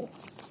people.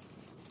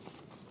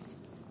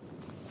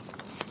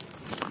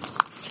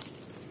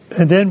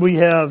 And then we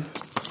have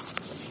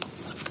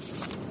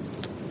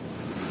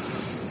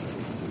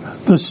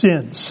the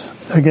sins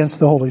against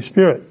the Holy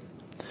Spirit.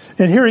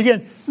 And here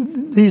again,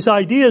 these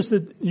ideas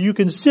that you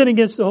can sin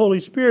against the Holy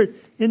Spirit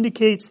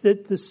indicates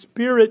that the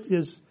Spirit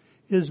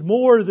is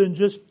more than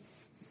just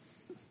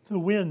the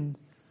wind.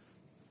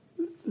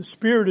 The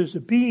Spirit is a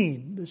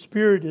being. The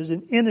Spirit is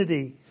an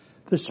entity.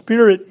 The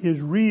Spirit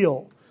is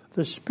real.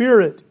 The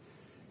Spirit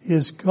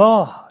is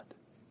God.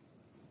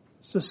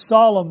 It's a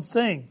solemn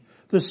thing.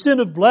 The sin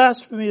of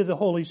blasphemy of the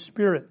Holy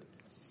Spirit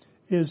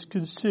is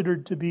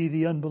considered to be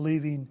the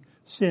unbelieving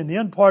sin, the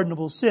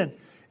unpardonable sin.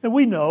 And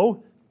we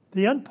know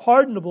the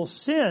unpardonable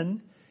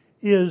sin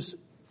is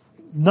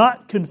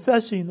not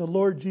confessing the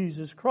Lord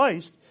Jesus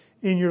Christ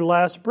in your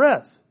last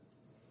breath.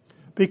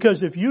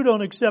 Because if you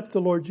don't accept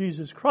the Lord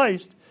Jesus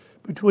Christ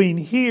between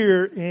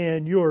here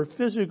and your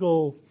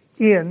physical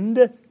end,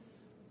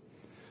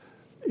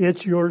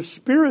 it's your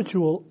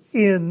spiritual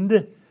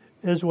end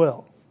as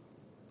well.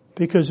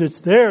 Because it's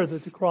there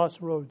that the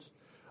crossroads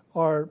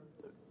are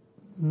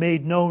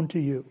made known to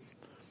you.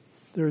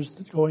 There's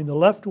going the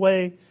left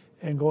way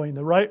and going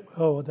the right.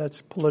 Oh, that's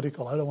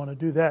political. I don't want to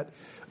do that.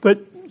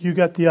 But you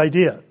got the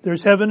idea.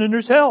 There's heaven and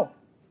there's hell.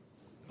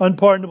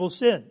 Unpardonable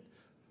sin.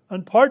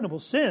 Unpardonable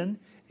sin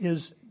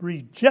is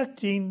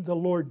rejecting the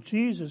Lord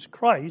Jesus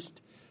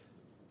Christ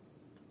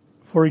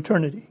for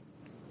eternity.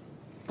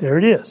 There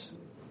it is.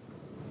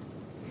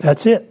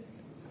 That's it.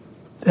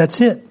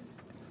 That's it.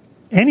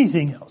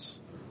 Anything else.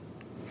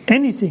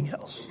 Anything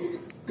else.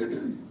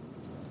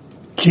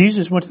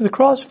 Jesus went to the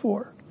cross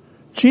for.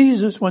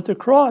 Jesus went to the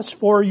cross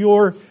for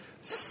your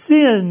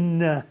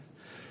sin.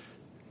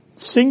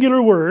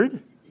 Singular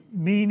word,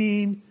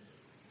 meaning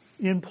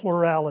in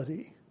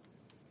plurality.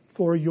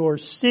 For your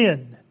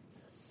sin.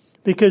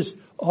 Because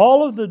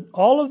all of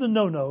the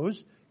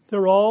no-nos,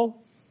 they're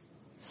all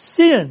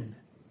sin.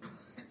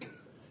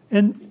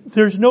 And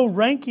there's no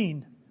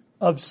ranking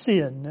of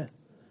sin.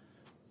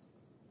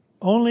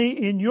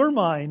 Only in your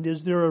mind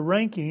is there a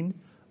ranking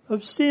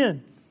of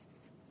sin.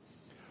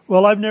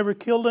 Well, I've never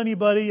killed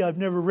anybody. I've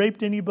never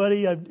raped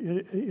anybody.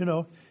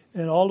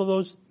 And all of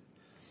those.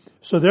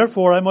 So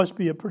therefore, I must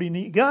be a pretty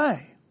neat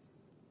guy.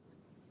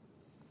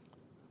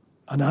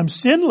 And I'm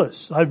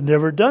sinless. I've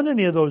never done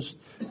any of those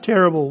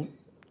terrible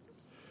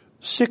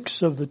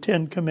 6 of the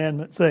 10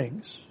 commandment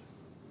things.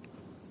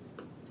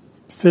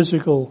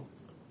 Physical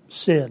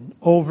sin,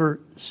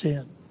 overt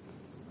sin.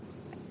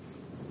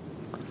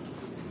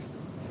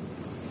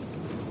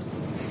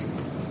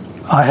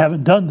 I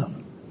haven't done them.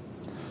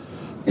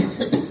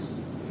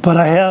 But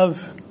I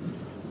have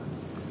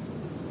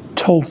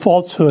told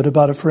falsehood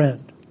about a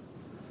friend.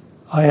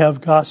 I have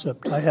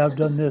gossiped. I have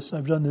done this.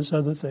 I've done this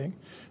other thing.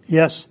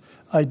 Yes,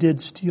 I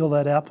did steal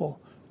that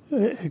apple,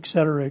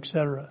 etc.,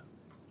 etc.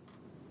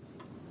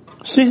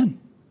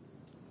 Sin.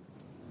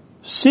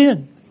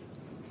 Sin.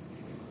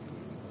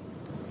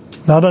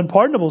 Not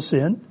unpardonable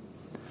sin,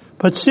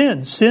 but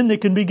sin. Sin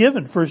that can be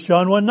given. 1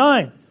 John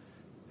 1:9.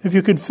 If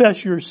you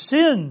confess your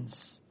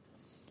sins,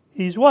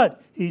 He's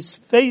what? He's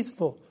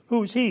faithful.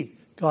 Who's He?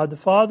 God the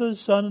Father, the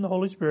Son, and the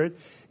Holy Spirit.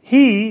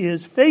 He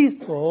is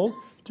faithful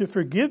to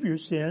forgive your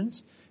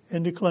sins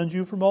and to cleanse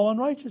you from all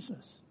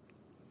unrighteousness.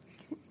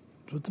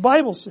 That's what the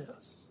Bible says.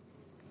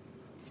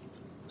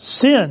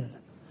 Sin,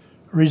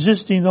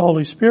 resisting the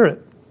Holy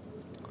Spirit.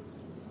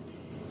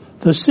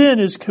 The sin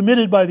is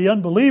committed by the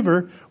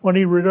unbeliever when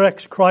he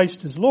rejects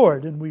Christ as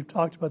Lord, and we've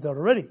talked about that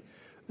already.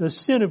 The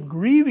sin of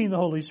grieving the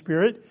Holy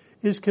Spirit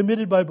is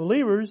committed by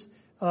believers.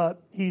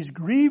 He's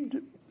grieved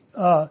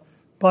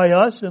by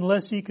us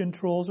unless He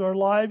controls our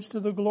lives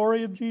to the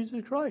glory of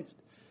Jesus Christ.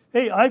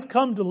 Hey, I've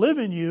come to live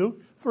in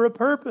you for a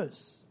purpose.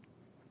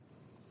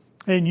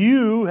 And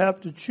you have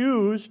to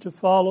choose to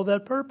follow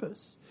that purpose.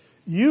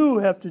 You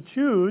have to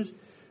choose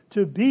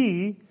to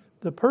be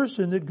the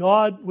person that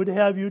God would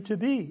have you to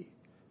be.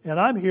 And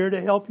I'm here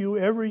to help you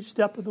every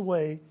step of the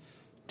way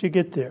to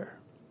get there.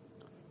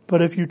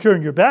 But if you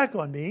turn your back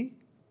on me,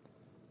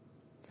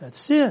 that's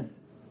sin.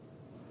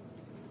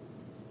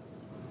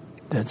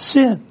 That's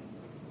sin.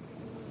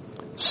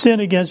 Sin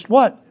against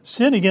what?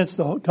 Sin against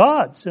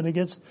God. Sin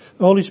against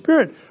the Holy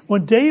Spirit.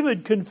 When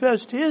David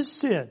confessed his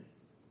sin,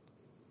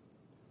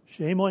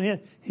 Shame on him.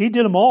 He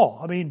did them all.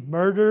 I mean,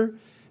 murder,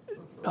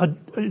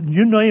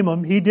 you name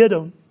them, he did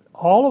them.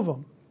 All of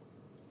them.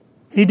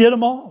 He did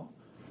them all.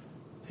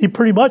 He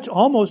pretty much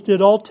almost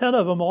did all 10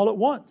 of them all at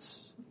once.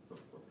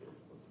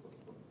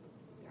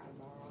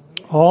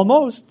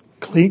 Almost.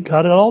 Clean,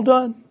 got it all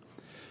done.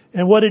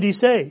 And what did he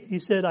say? He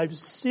said, I've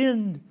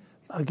sinned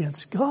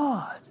against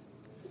God.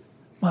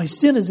 My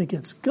sin is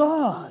against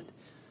God.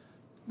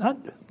 Not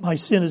my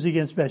sin is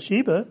against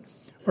Bathsheba,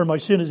 or my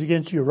sin is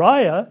against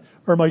Uriah,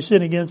 or I've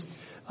sinned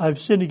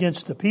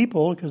against the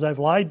people because I've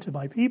lied to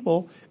my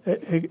people.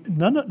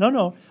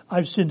 No.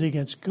 I've sinned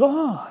against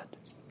God.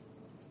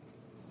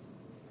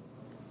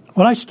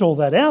 When I stole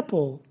that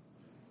apple,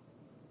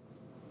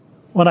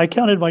 when I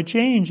counted my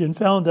change and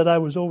found that I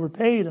was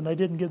overpaid and I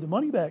didn't give the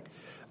money back,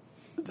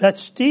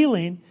 that's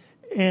stealing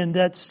and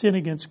that's sin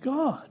against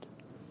God.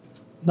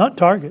 Not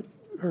Target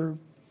or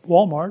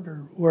Walmart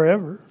or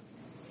wherever.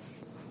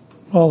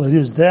 Well, it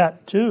is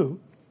that too,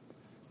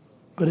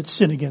 but it's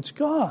sin against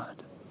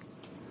God.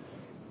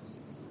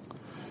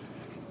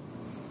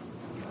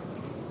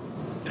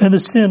 And the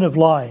sin of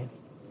lying.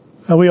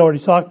 And we already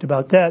talked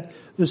about that,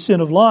 the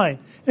sin of lying.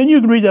 And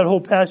you can read that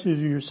whole passage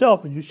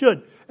yourself, and you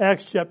should.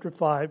 Acts chapter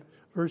 5,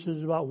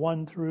 verses about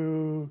 1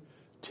 through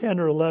 10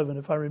 or 11,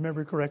 if I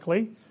remember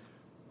correctly.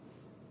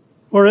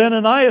 Where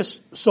Ananias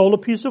sold a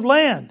piece of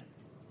land.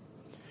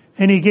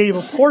 And he gave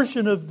a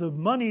portion of the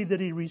money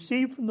that he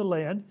received from the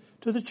land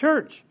to the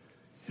church.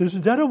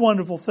 Isn't that a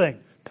wonderful thing?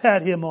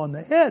 Pat him on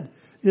the head.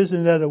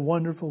 Isn't that a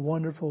wonderful,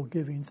 wonderful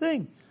giving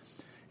thing?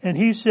 And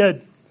he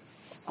said,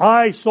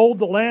 I sold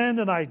the land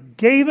and I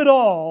gave it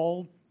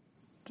all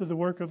to the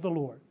work of the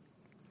Lord.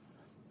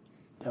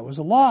 That was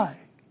a lie.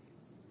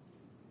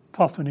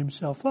 Puffing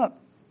himself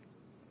up.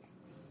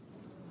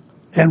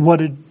 And what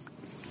did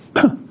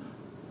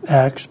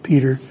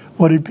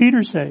what did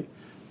Peter say?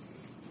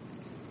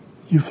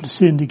 You've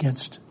sinned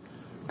against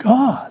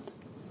God.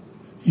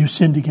 You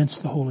sinned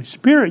against the Holy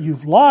Spirit.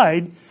 You've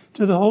lied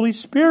to the Holy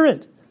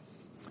Spirit.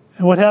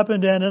 And what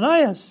happened to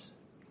Ananias?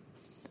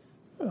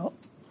 Well,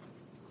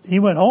 he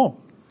went home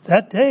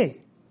that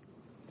day.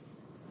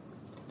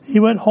 He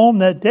went home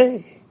that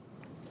day.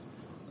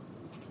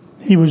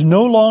 He was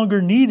no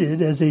longer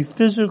needed as a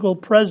physical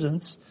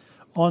presence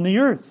on the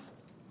earth.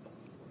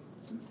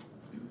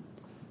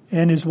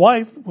 And his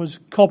wife was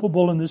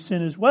culpable in this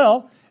sin as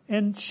well,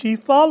 and she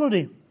followed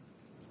him.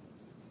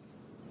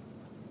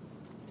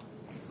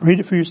 Read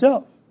it for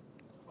yourself.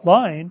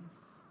 Lying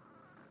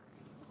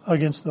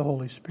against the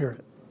Holy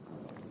Spirit.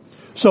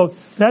 So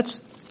that's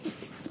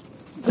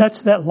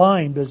that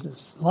lying business.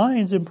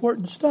 Lying's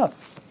important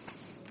stuff.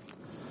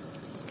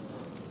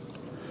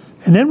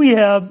 And then we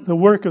have the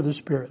work of the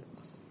Spirit.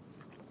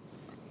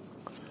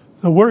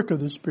 The work of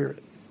the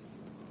Spirit.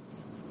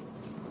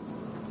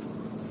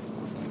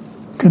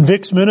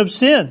 Convicts men of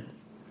sin.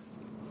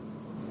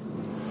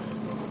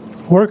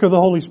 Work of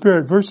the Holy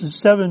Spirit. Verses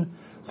 7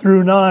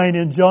 through 9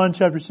 in John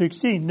chapter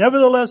 16.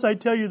 Nevertheless, I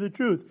tell you the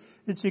truth.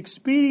 It's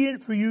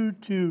expedient for you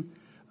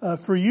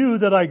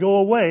that I go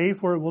away,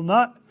 for it will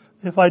not,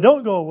 if I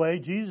don't go away,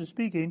 Jesus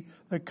speaking,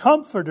 the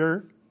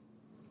Comforter,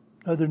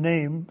 another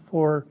name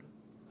for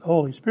the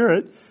Holy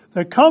Spirit,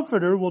 the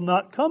Comforter will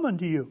not come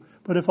unto you.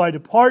 But if I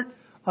depart,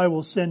 I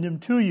will send him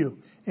to you.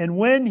 And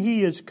when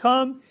he is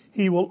come,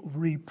 he will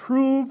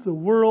reprove the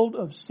world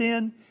of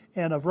sin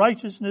and of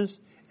righteousness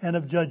and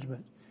of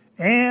judgment.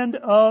 And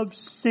of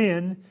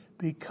sin,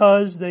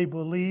 because they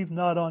believe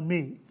not on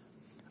me.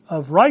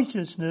 Of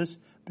righteousness,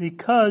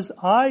 because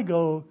I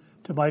go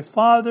to my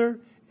Father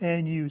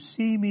and you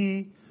see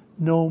me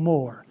no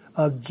more.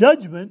 Of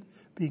judgment,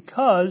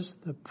 because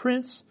the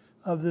prince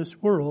of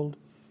this world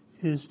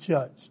is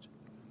judged.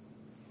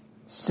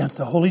 Sent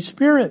the Holy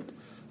Spirit.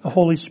 The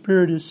Holy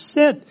Spirit is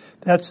sent.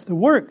 That's the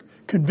work.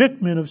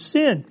 Convict men of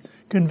sin.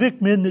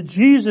 Convict men that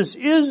Jesus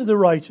is the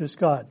righteous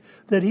God.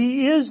 That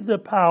He is the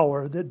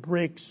power that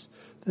breaks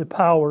the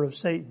power of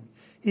Satan.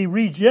 He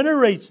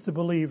regenerates the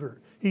believer.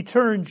 He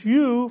turns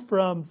you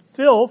from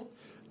filth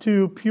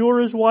to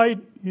pure as white,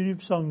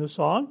 you've sung the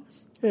song,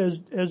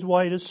 as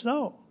white as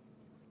snow.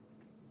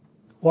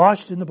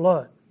 Washed in the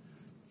blood.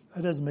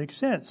 That doesn't make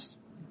sense.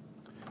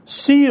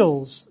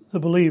 Seals the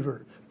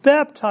believer.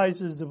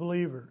 Baptizes the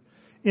believer.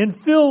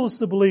 Infills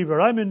the believer.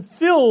 I'm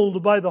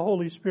infilled by the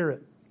Holy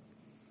Spirit.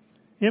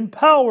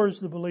 Empowers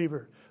the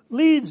believer.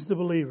 Leads the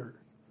believer.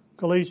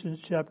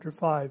 Galatians chapter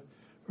 5,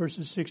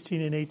 verses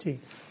 16 and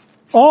 18.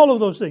 All of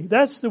those things.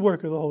 That's the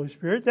work of the Holy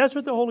Spirit. That's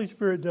what the Holy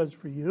Spirit does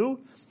for you.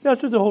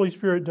 That's what the Holy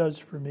Spirit does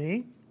for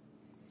me.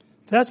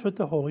 That's what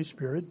the Holy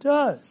Spirit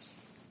does.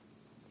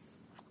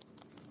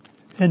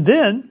 And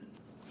then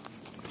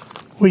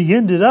we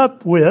ended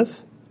up with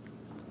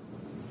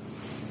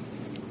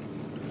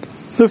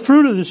the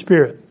fruit of the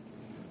Spirit.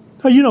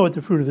 Now you know what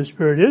the fruit of the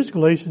Spirit is.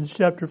 Galatians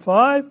chapter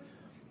 5.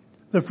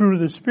 The fruit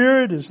of the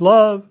Spirit is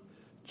love,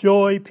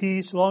 joy,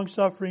 peace,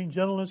 long-suffering,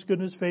 gentleness,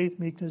 goodness, faith,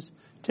 meekness,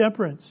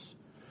 temperance.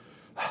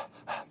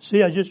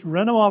 See, I just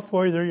ran them off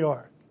for you. There you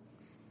are.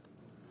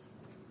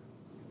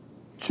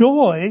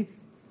 Joy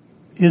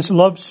is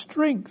love's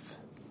strength.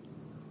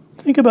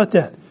 Think about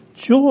that.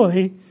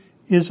 Joy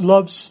is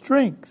love's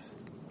strength.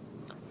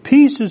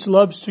 Peace is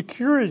love's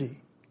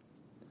security.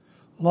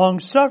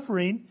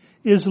 Long-suffering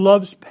is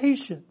love's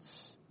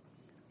patience.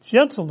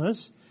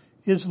 Gentleness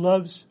is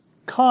love's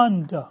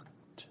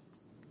conduct.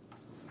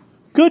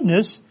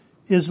 Goodness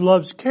is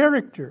love's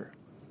character.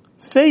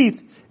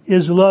 Faith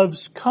is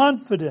love's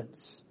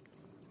confidence.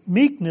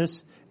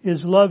 Meekness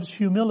is love's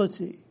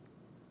humility.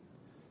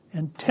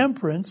 And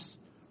temperance,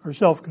 or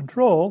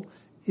self-control,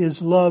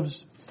 is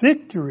love's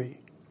victory.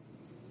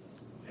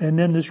 And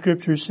then the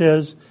scripture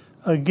says,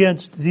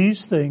 against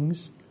these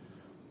things,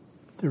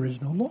 there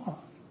is no law.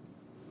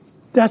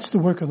 That's the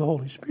work of the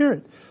Holy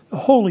Spirit. The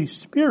Holy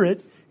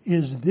Spirit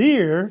is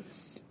there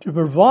to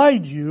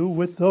provide you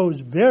with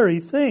those very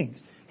things.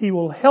 He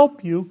will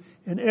help you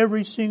in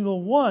every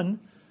single one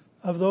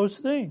of those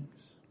things.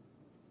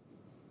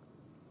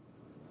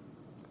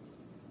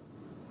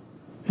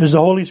 Is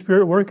the Holy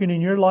Spirit working in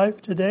your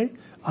life today?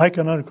 I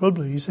can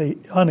unequivocally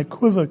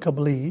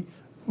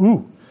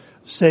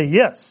say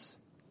yes,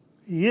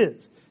 He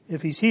is.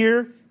 If He's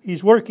here,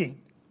 He's working.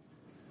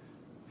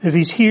 If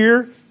He's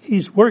here,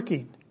 He's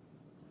working.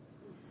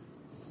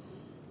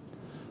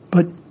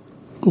 But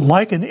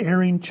like an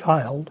erring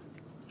child,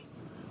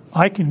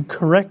 I can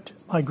correct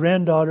my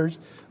granddaughters.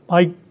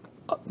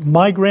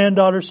 My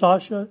granddaughter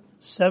Sasha,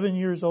 7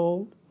 years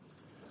old,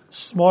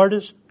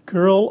 smartest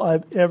girl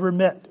I've ever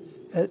met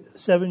at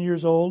 7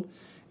 years old.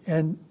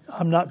 And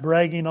I'm not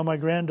bragging on my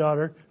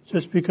granddaughter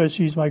just because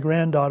she's my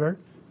granddaughter.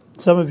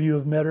 Some of you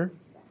have met her.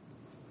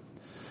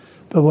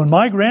 But when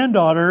my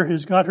granddaughter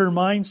has got her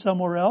mind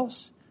somewhere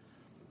else,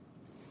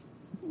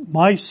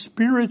 my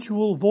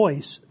spiritual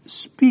voice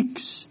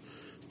speaks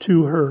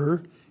to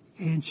her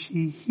and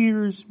she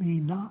hears me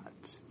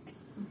not.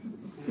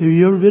 Have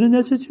you ever been in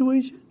that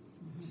situation?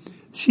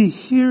 She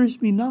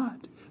hears me not.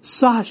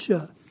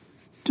 Sasha,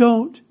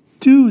 don't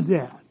do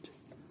that.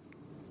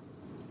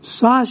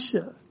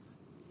 Sasha,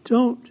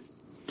 don't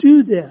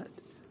do that.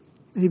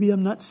 Maybe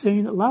I'm not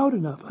saying it loud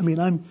enough. I mean,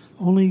 I'm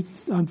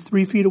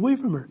 3 feet away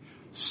from her.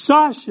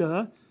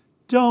 Sasha,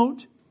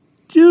 don't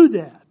do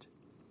that.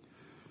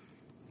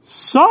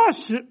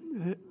 Sasha,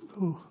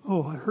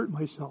 I hurt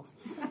myself.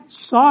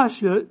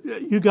 Sasha,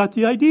 you got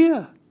the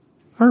idea.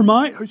 Her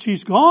mind,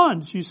 she's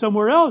gone. She's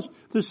somewhere else.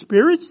 The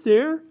Spirit's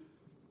there.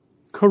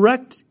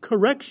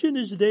 Correction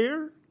is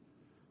there.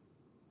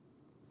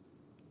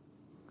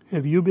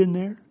 Have you been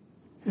there?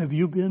 Have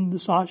you been the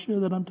Sasha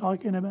that I'm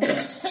talking about?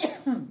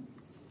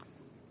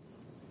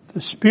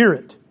 The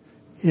Spirit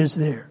is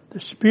there. The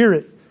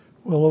Spirit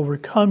will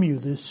overcome you.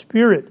 The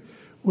Spirit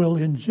will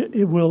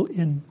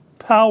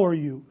empower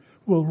you,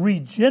 will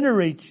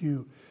regenerate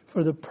you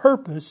for the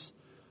purpose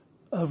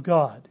of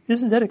God.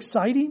 Isn't that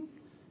exciting?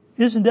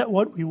 Isn't that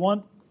what we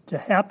want to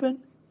happen?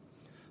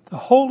 The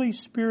Holy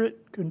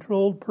Spirit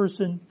controlled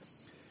person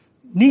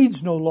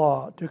needs no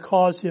law to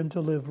cause him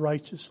to live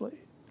righteously,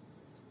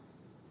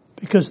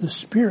 because the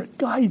Spirit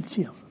guides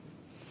him.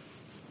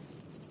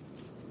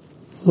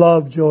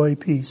 Love, joy,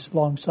 peace,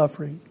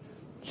 long-suffering,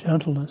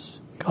 gentleness,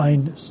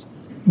 kindness,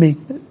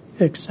 meekness,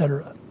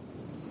 etc.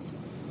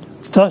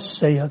 Thus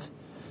saith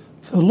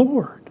the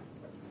Lord.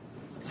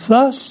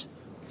 Thus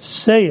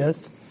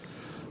saith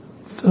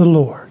the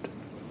Lord.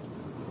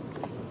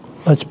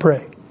 Let's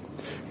pray.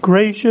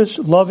 Gracious,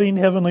 loving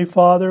Heavenly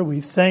Father,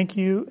 we thank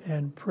you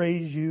and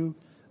praise you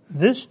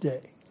this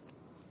day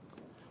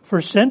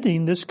for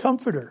sending this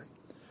Comforter,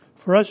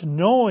 for us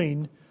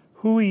knowing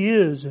who He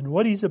is and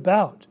what He's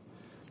about.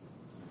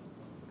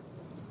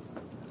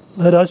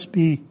 Let us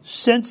be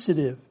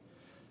sensitive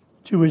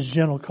to His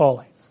gentle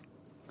calling,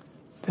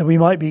 that we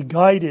might be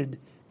guided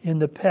in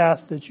the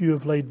path that you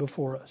have laid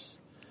before us.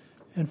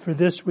 And for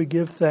this we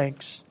give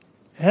thanks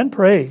and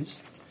praise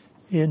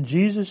in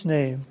Jesus'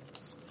 name.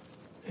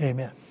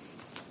 Amen.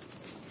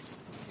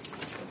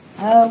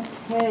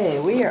 Okay,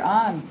 we are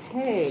on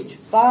page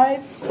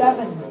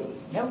 570.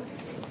 Nope,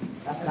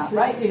 that's not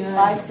right.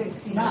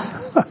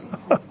 569.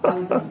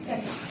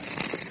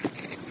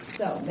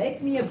 So,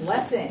 make me a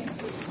blessing.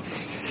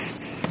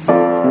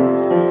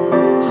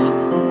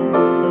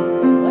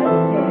 Let's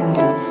stand.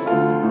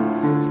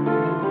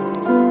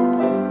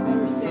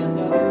 Better stand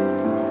up.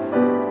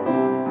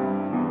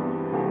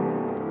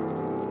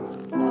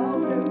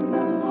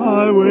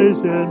 Highways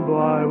and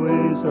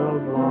byways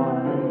of life,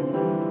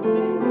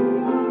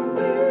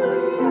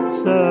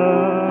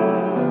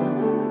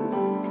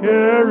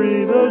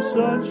 carry the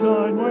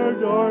sunshine where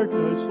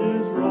darkness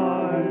is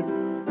bright.